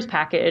the Cheers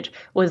package,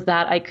 was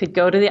that I could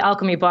go to the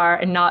alchemy bar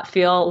and not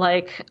feel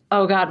like,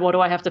 oh God, what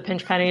do I have to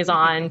pinch pennies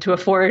on to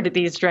afford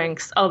these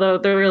drinks? Although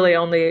they're really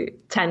only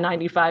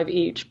 $10.95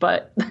 each.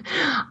 But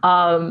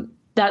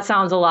that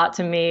sounds a lot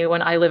to me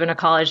when I live in a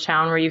college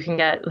town where you can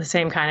get the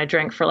same kind of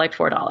drink for like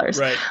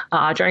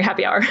 $4 during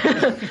happy hour.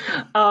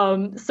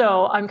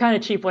 So I'm kind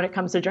of cheap when it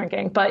comes to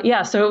drinking. But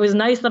yeah, so it was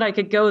nice that I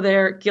could go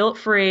there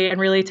guilt-free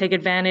and really take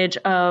advantage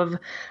of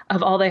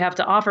all they have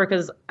to offer,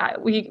 because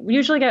we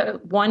usually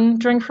get one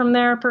drink from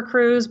there per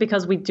cruise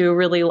because we do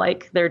really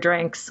like their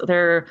drinks.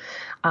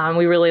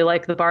 We really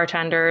like the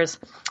bartenders.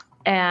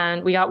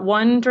 And we got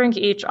one drink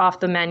each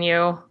off the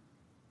menu.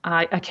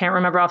 I can't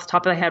remember off the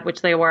top of the head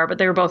which they were, but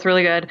they were both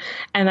really good.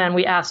 And then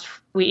we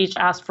each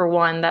asked for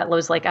one that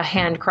was like a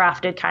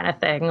handcrafted kind of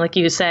thing. Like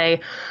you say,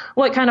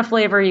 what kind of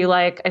flavor you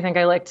like? I think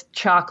I liked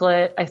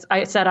chocolate.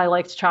 I said I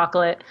liked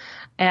chocolate.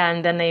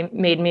 And then they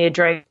made me a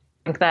drink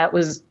that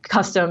was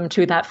custom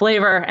to that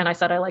flavor. And I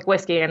said I like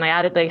whiskey. And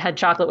they had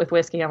chocolate with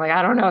whiskey. I'm like,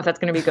 I don't know if that's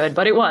going to be good,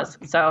 but it was.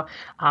 So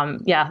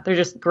yeah, they're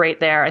just great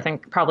there. I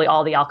think probably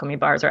all the Alchemy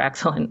bars are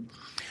excellent.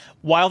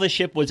 While the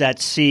ship was at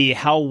sea,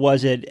 how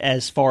was it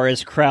as far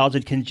as crowds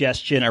and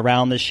congestion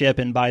around the ship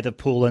and by the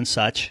pool and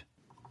such?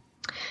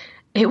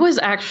 It was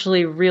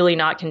actually really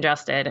not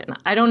congested. And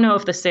I don't know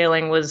if the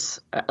sailing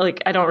was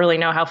I don't really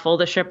know how full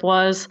the ship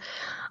was.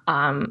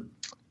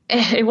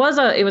 It was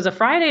a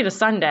Friday to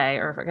Sunday,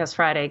 or I guess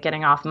Friday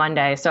getting off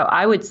Monday. So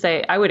I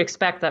would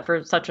expect that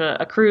for such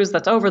a cruise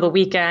that's over the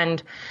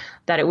weekend,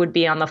 that it would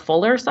be on the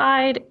fuller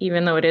side,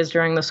 even though it is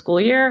during the school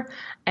year.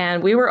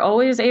 And we were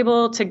always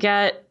able to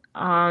get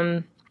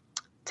a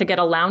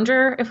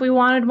lounger if we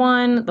wanted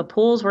one. The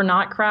pools were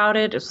not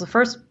crowded. It was the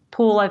first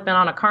pool I've been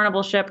on a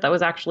Carnival ship that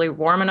was actually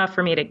warm enough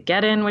for me to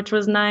get in, which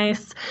was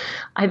nice.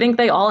 I think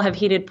they all have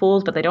heated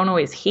pools, but they don't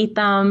always heat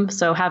them.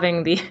 So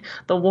having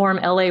the warm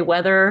LA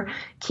weather,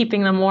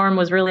 keeping them warm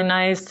was really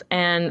nice.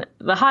 And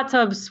the hot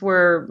tubs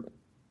were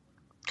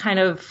kind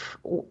of,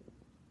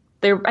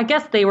 I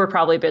guess they were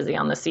probably busy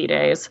on the sea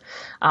days.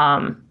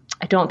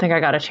 I don't think I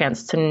got a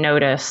chance to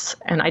notice.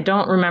 And I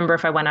don't remember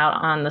if I went out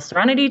on the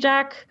Serenity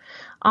deck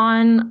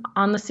on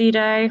the sea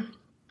day,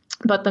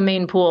 but the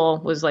main pool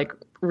was like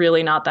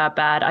really not that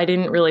bad. I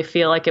didn't really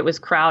feel like it was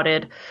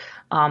crowded,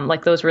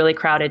 like those really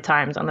crowded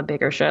times on the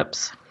bigger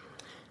ships.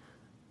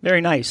 Very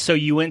nice. So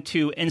you went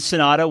to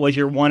Ensenada, was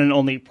your one and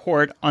only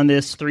port on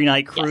this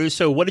 3-night cruise. Yes.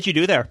 So what did you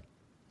do there?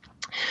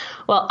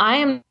 Well, I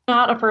am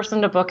not a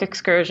person to book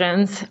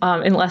excursions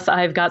unless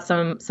I've got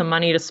some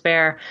money to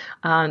spare.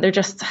 They're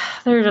just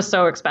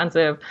so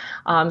expensive.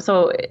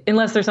 So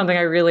unless there's something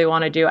I really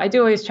want to do, I do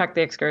always check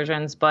the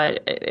excursions,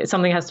 but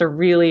something has to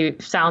really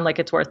sound like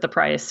it's worth the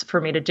price for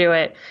me to do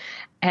it.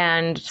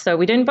 And so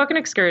we didn't book an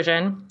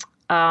excursion.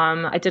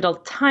 I did a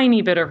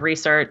tiny bit of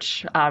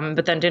research,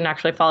 but then didn't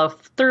actually follow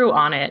through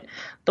on it.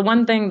 The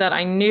one thing that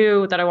I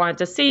knew that I wanted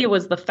to see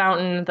was the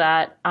fountain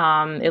that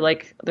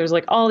there's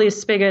like all these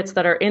spigots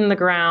that are in the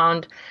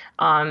ground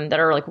that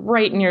are like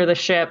right near the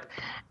ship.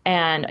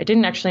 And I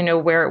didn't actually know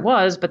where it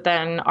was, but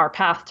then our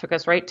path took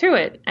us right to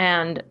it.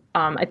 And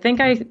I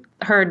think I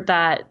heard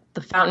that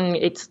the fountain,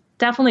 it's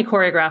definitely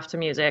choreographed to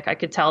music. I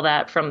could tell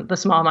that from the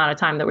small amount of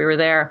time that we were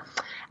there.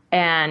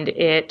 And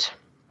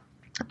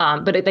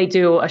they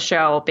do a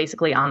show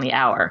basically on the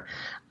hour.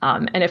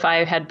 And if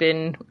I had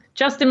been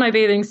just in my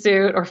bathing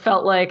suit or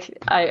felt like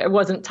I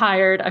wasn't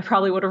tired, I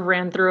probably would have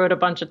ran through it a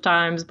bunch of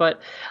times.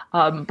 But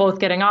both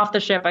getting off the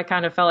ship, I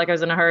kind of felt like I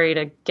was in a hurry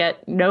to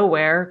get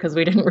nowhere because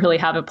we didn't really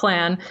have a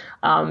plan.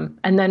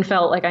 And then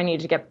felt like I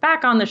needed to get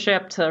back on the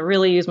ship to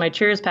really use my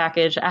Cheers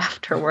package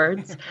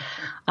afterwards.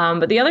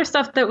 But the other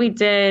stuff that we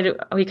did,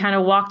 we kind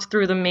of walked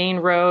through the main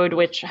road,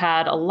 which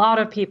had a lot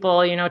of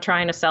people,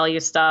 trying to sell you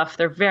stuff.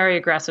 They're very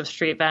aggressive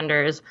street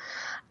vendors.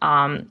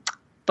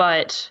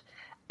 But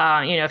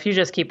if you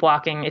just keep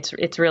walking,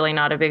 it's really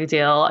not a big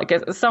deal. I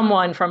guess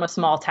someone from a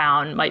small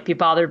town might be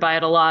bothered by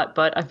it a lot,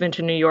 but I've been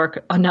to New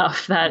York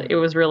enough that it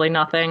was really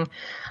nothing.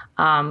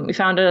 We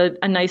found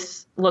a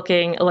nice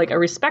looking, like a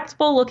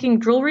respectable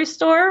looking jewelry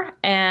store,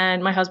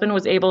 and my husband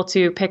was able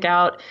to pick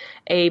out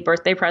a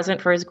birthday present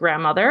for his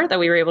grandmother that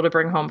we were able to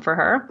bring home for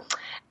her.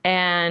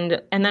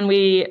 And then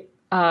we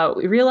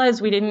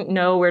realized we didn't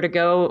know where to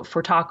go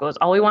for tacos.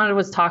 All we wanted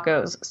was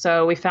tacos.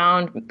 So we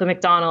found the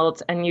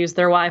McDonald's and used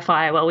their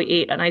Wi-Fi while we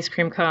ate an ice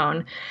cream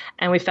cone.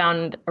 And we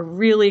found a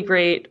really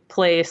great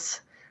place.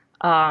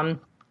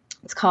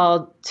 It's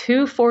called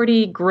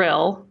 240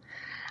 Grill,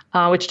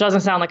 which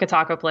doesn't sound like a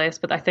taco place,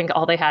 but I think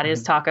all they had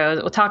is tacos.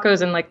 Well,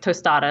 tacos and like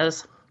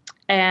tostadas.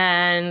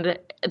 And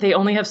they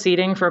only have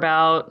seating for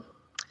about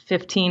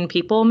 15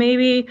 people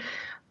maybe.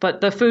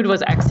 But the food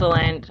was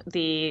excellent.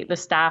 The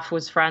staff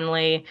was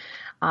friendly.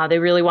 They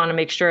really want to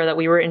make sure that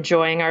we were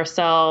enjoying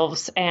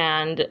ourselves.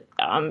 And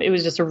it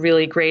was just a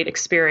really great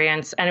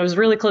experience. And it was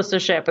really close to the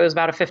ship. It was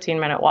about a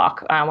 15-minute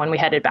walk when we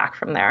headed back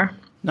from there.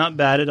 Not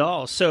bad at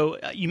all. So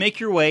you make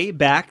your way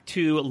back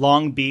to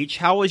Long Beach.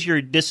 How was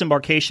your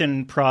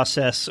disembarkation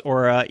process?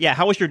 Or,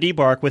 how was your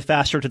debark with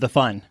Faster to the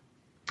Fun?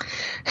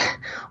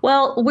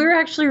 Well, we're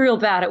actually real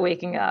bad at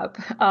waking up.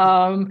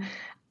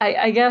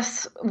 I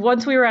guess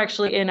once we were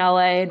actually in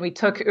LA and we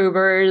took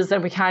Ubers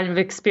and we kind of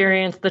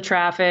experienced the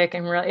traffic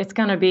and it's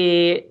going to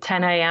be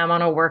 10 a.m.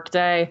 on a work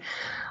day,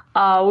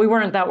 We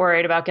weren't that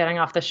worried about getting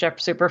off the ship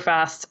super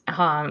fast.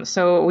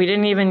 So we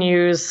didn't even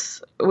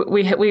use,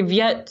 we've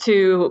yet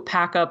to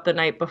pack up the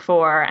night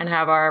before and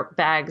have our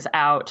bags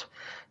out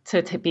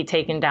to be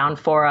taken down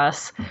for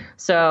us.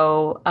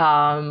 So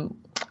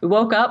we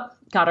woke up,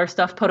 got our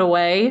stuff put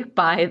away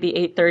by the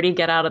 8:30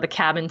 get out of the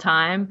cabin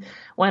time,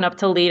 went up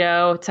to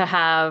Lido to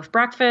have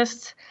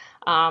breakfast.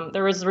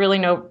 There was really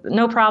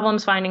no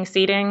problems finding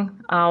seating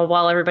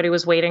while everybody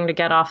was waiting to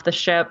get off the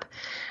ship.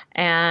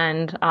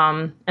 And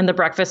the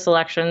breakfast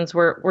selections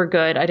were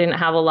good. I didn't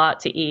have a lot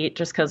to eat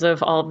just because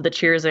of all of the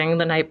cheersing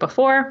the night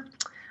before.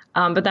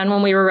 But then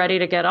when we were ready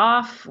to get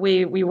off,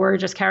 we were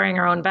just carrying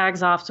our own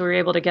bags off, so we were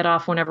able to get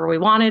off whenever we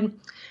wanted.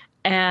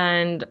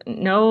 And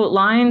no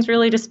lines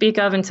really to speak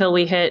of until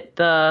we hit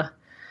the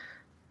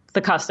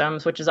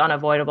customs, which is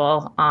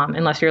unavoidable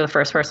unless you're the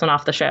first person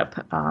off the ship.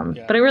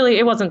 But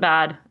it wasn't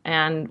bad,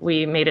 and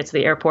we made it to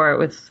the airport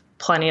with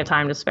plenty of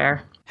time to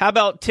spare. How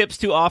about tips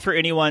to offer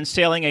anyone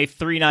sailing a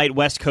 3-night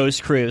West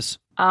Coast cruise?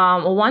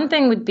 Well, one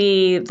thing would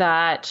be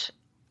that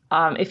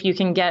if you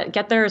can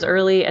get there as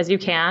early as you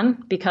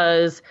can,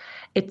 because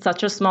it's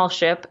such a small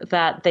ship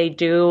that they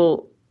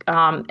do,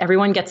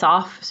 everyone gets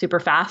off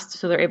super fast,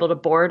 so they're able to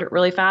board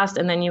really fast.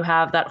 And then you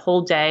have that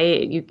whole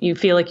day, you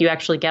feel like you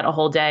actually get a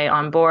whole day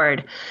on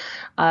board.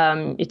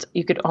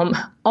 You could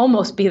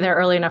almost be there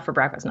early enough for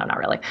breakfast. No, not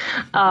really.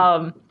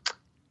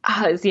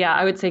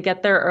 I would say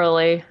get there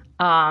early.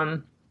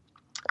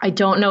 I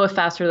don't know if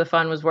Faster the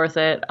Fun was worth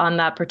it on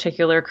that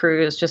particular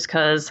cruise just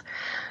because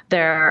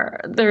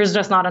there's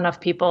just not enough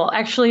people.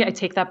 Actually, I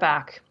take that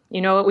back.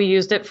 You know what we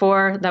used it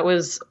for that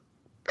was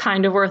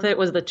kind of worth it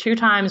was the 2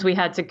 times we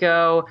had to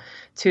go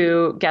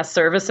to guest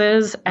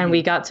services and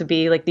we got to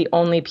be like the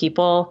only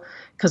people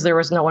because there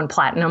was no one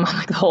platinum on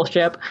like the whole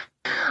ship.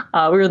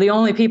 We were the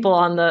only people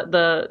on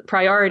the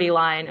priority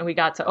line, and we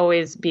got to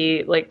always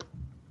be like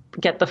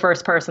get the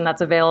first person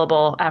that's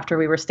available after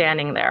we were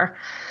standing there.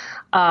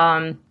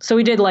 So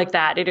we did like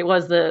that. It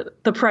was the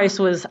price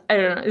was, I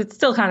don't know, it's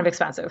still kind of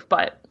expensive,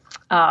 but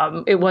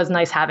it was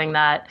nice having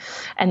that.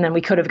 And then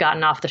we could have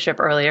gotten off the ship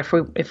early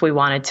if we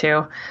wanted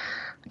to.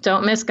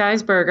 Don't miss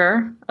Guy's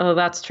Burger. Oh,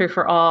 that's true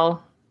for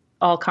all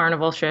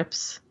Carnival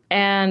ships.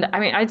 And I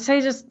mean, I'd say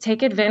just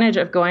take advantage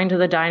of going to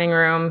the dining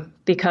room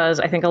because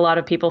I think a lot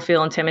of people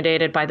feel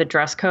intimidated by the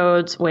dress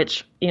codes,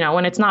 which, you know,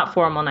 when it's not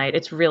formal night,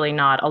 it's really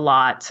not a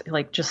lot.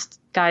 Like just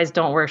guys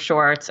don't wear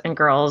shorts and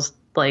girls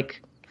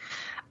like,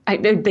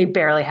 they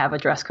barely have a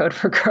dress code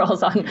for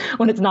girls on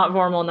when it's not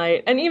formal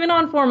night. And even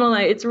on formal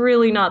night, it's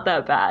really not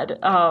that bad.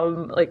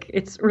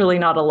 It's really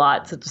not a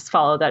lot to just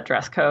follow that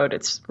dress code.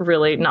 It's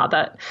really not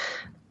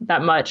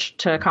that much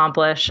to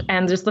accomplish.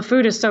 And just the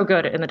food is so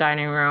good in the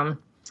dining room.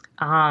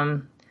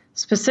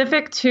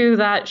 Specific to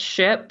that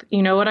ship,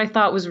 you know what I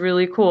thought was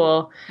really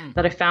cool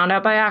that I found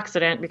out by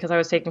accident because I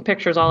was taking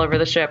pictures all over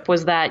the ship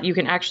was that you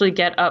can actually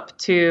get up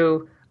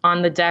to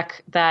on the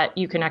deck that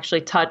you can actually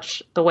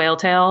touch the whale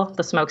tail,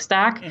 the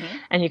smokestack,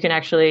 and you can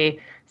actually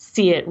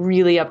see it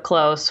really up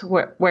close.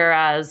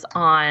 Whereas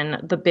on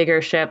the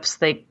bigger ships,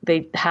 they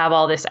have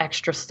all this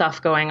extra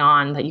stuff going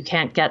on that you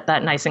can't get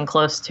that nice and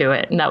close to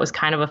it. And that was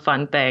kind of a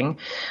fun thing.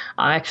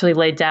 I actually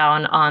laid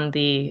down on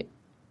the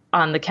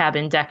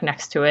cabin deck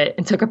next to it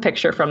and took a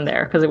picture from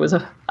there because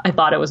I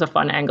thought it was a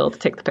fun angle to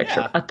take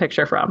a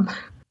picture from.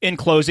 In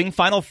closing,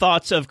 final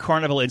thoughts of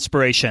Carnival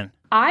Inspiration.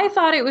 I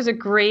thought it was a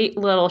great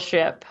little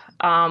ship.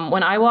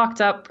 When I walked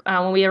up,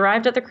 when we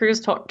arrived at the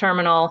cruise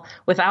terminal,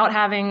 without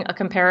having a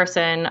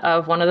comparison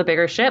of one of the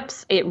bigger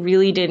ships, it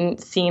really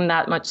didn't seem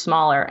that much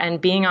smaller. And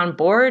being on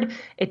board,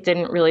 it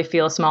didn't really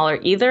feel smaller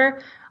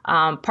either,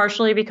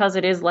 partially because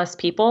it is less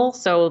people.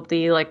 So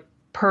the like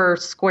per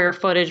square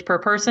footage per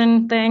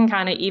person thing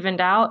kind of evened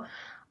out.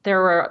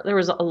 There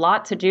was a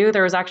lot to do.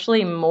 There was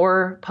actually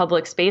more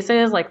public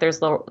spaces. Like there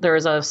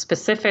was a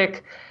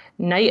specific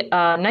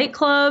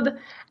nightclub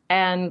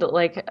and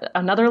like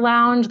another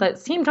lounge that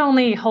seemed to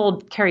only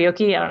hold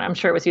karaoke. I'm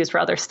sure it was used for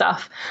other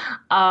stuff.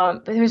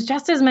 But there was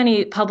just as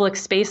many public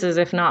spaces,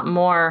 if not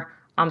more.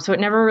 So it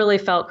never really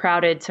felt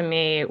crowded to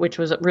me, which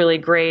was really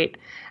great.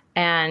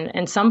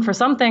 And for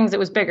some things, it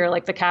was bigger,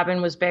 like the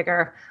cabin was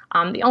bigger.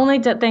 The only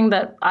thing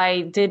that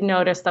I did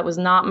notice that was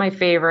not my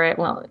favorite,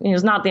 well, it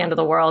was not the end of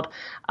the world,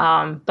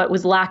 but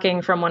was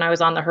lacking from when I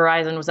was on the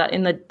Horizon was that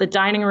in the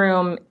dining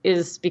room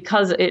is,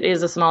 because it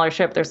is a smaller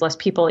ship, there's less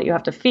people that you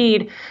have to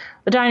feed.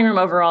 The dining room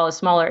overall is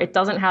smaller. It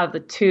doesn't have the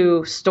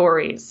 2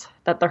 stories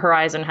that the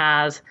Horizon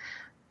has,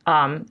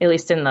 at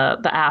least in the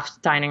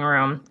aft dining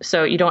room.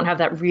 So you don't have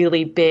that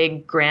really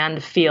big,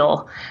 grand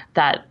feel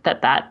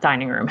that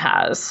dining room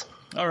has.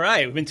 All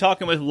right. We've been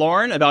talking with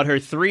Lauren about her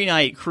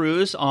 3-night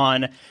cruise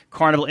on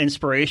Carnival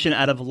Inspiration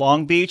out of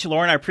Long Beach.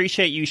 Lauren, I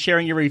appreciate you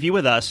sharing your review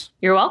with us.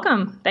 You're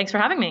welcome. Thanks for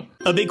having me.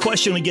 A big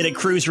question we get at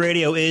Cruise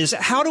Radio is,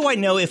 how do I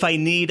know if I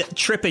need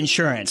trip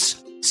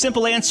insurance?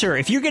 Simple answer.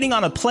 If you're getting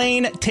on a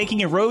plane,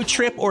 taking a road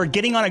trip, or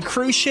getting on a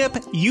cruise ship,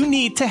 you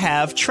need to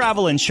have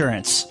travel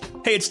insurance.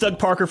 Hey, it's Doug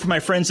Parker from my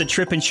friends at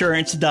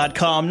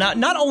tripinsurance.com.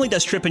 Not only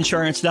does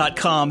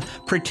tripinsurance.com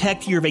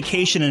protect your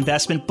vacation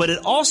investment, but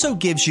it also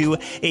gives you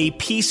a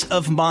peace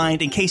of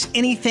mind in case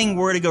anything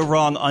were to go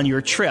wrong on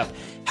your trip.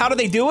 How do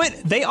they do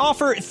it? They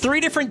offer 3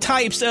 different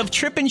types of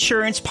trip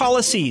insurance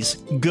policies.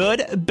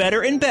 Good,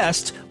 better, and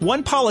best.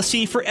 One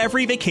policy for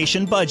every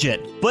vacation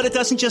budget. But it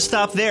doesn't just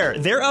stop there.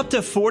 They're up to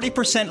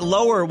 40%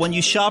 lower when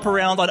you shop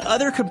around on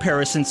other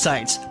comparison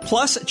sites.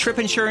 Plus,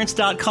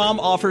 tripinsurance.com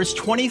offers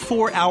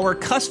 24-hour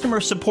customer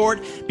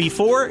support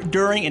before,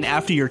 during, and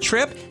after your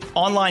trip,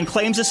 online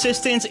claims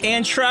assistance,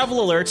 and travel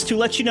alerts to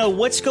let you know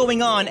what's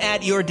going on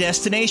at your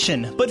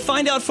destination. But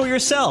find out for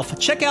yourself.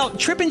 Check out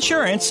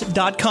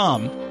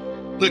tripinsurance.com.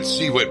 Let's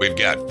see what we've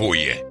got for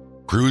you.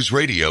 Cruise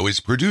Radio is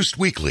produced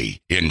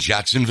weekly in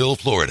Jacksonville,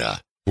 Florida.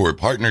 For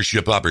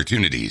partnership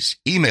opportunities,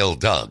 email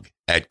Doug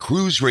at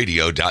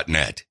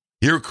cruiseradio.net.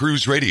 Hear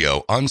Cruise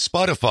Radio on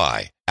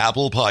Spotify,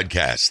 Apple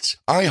Podcasts,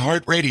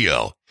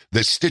 iHeartRadio,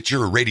 the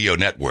Stitcher Radio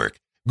Network,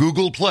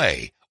 Google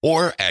Play,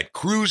 or at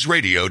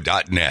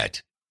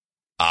cruiseradio.net.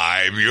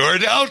 I'm your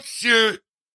announcer,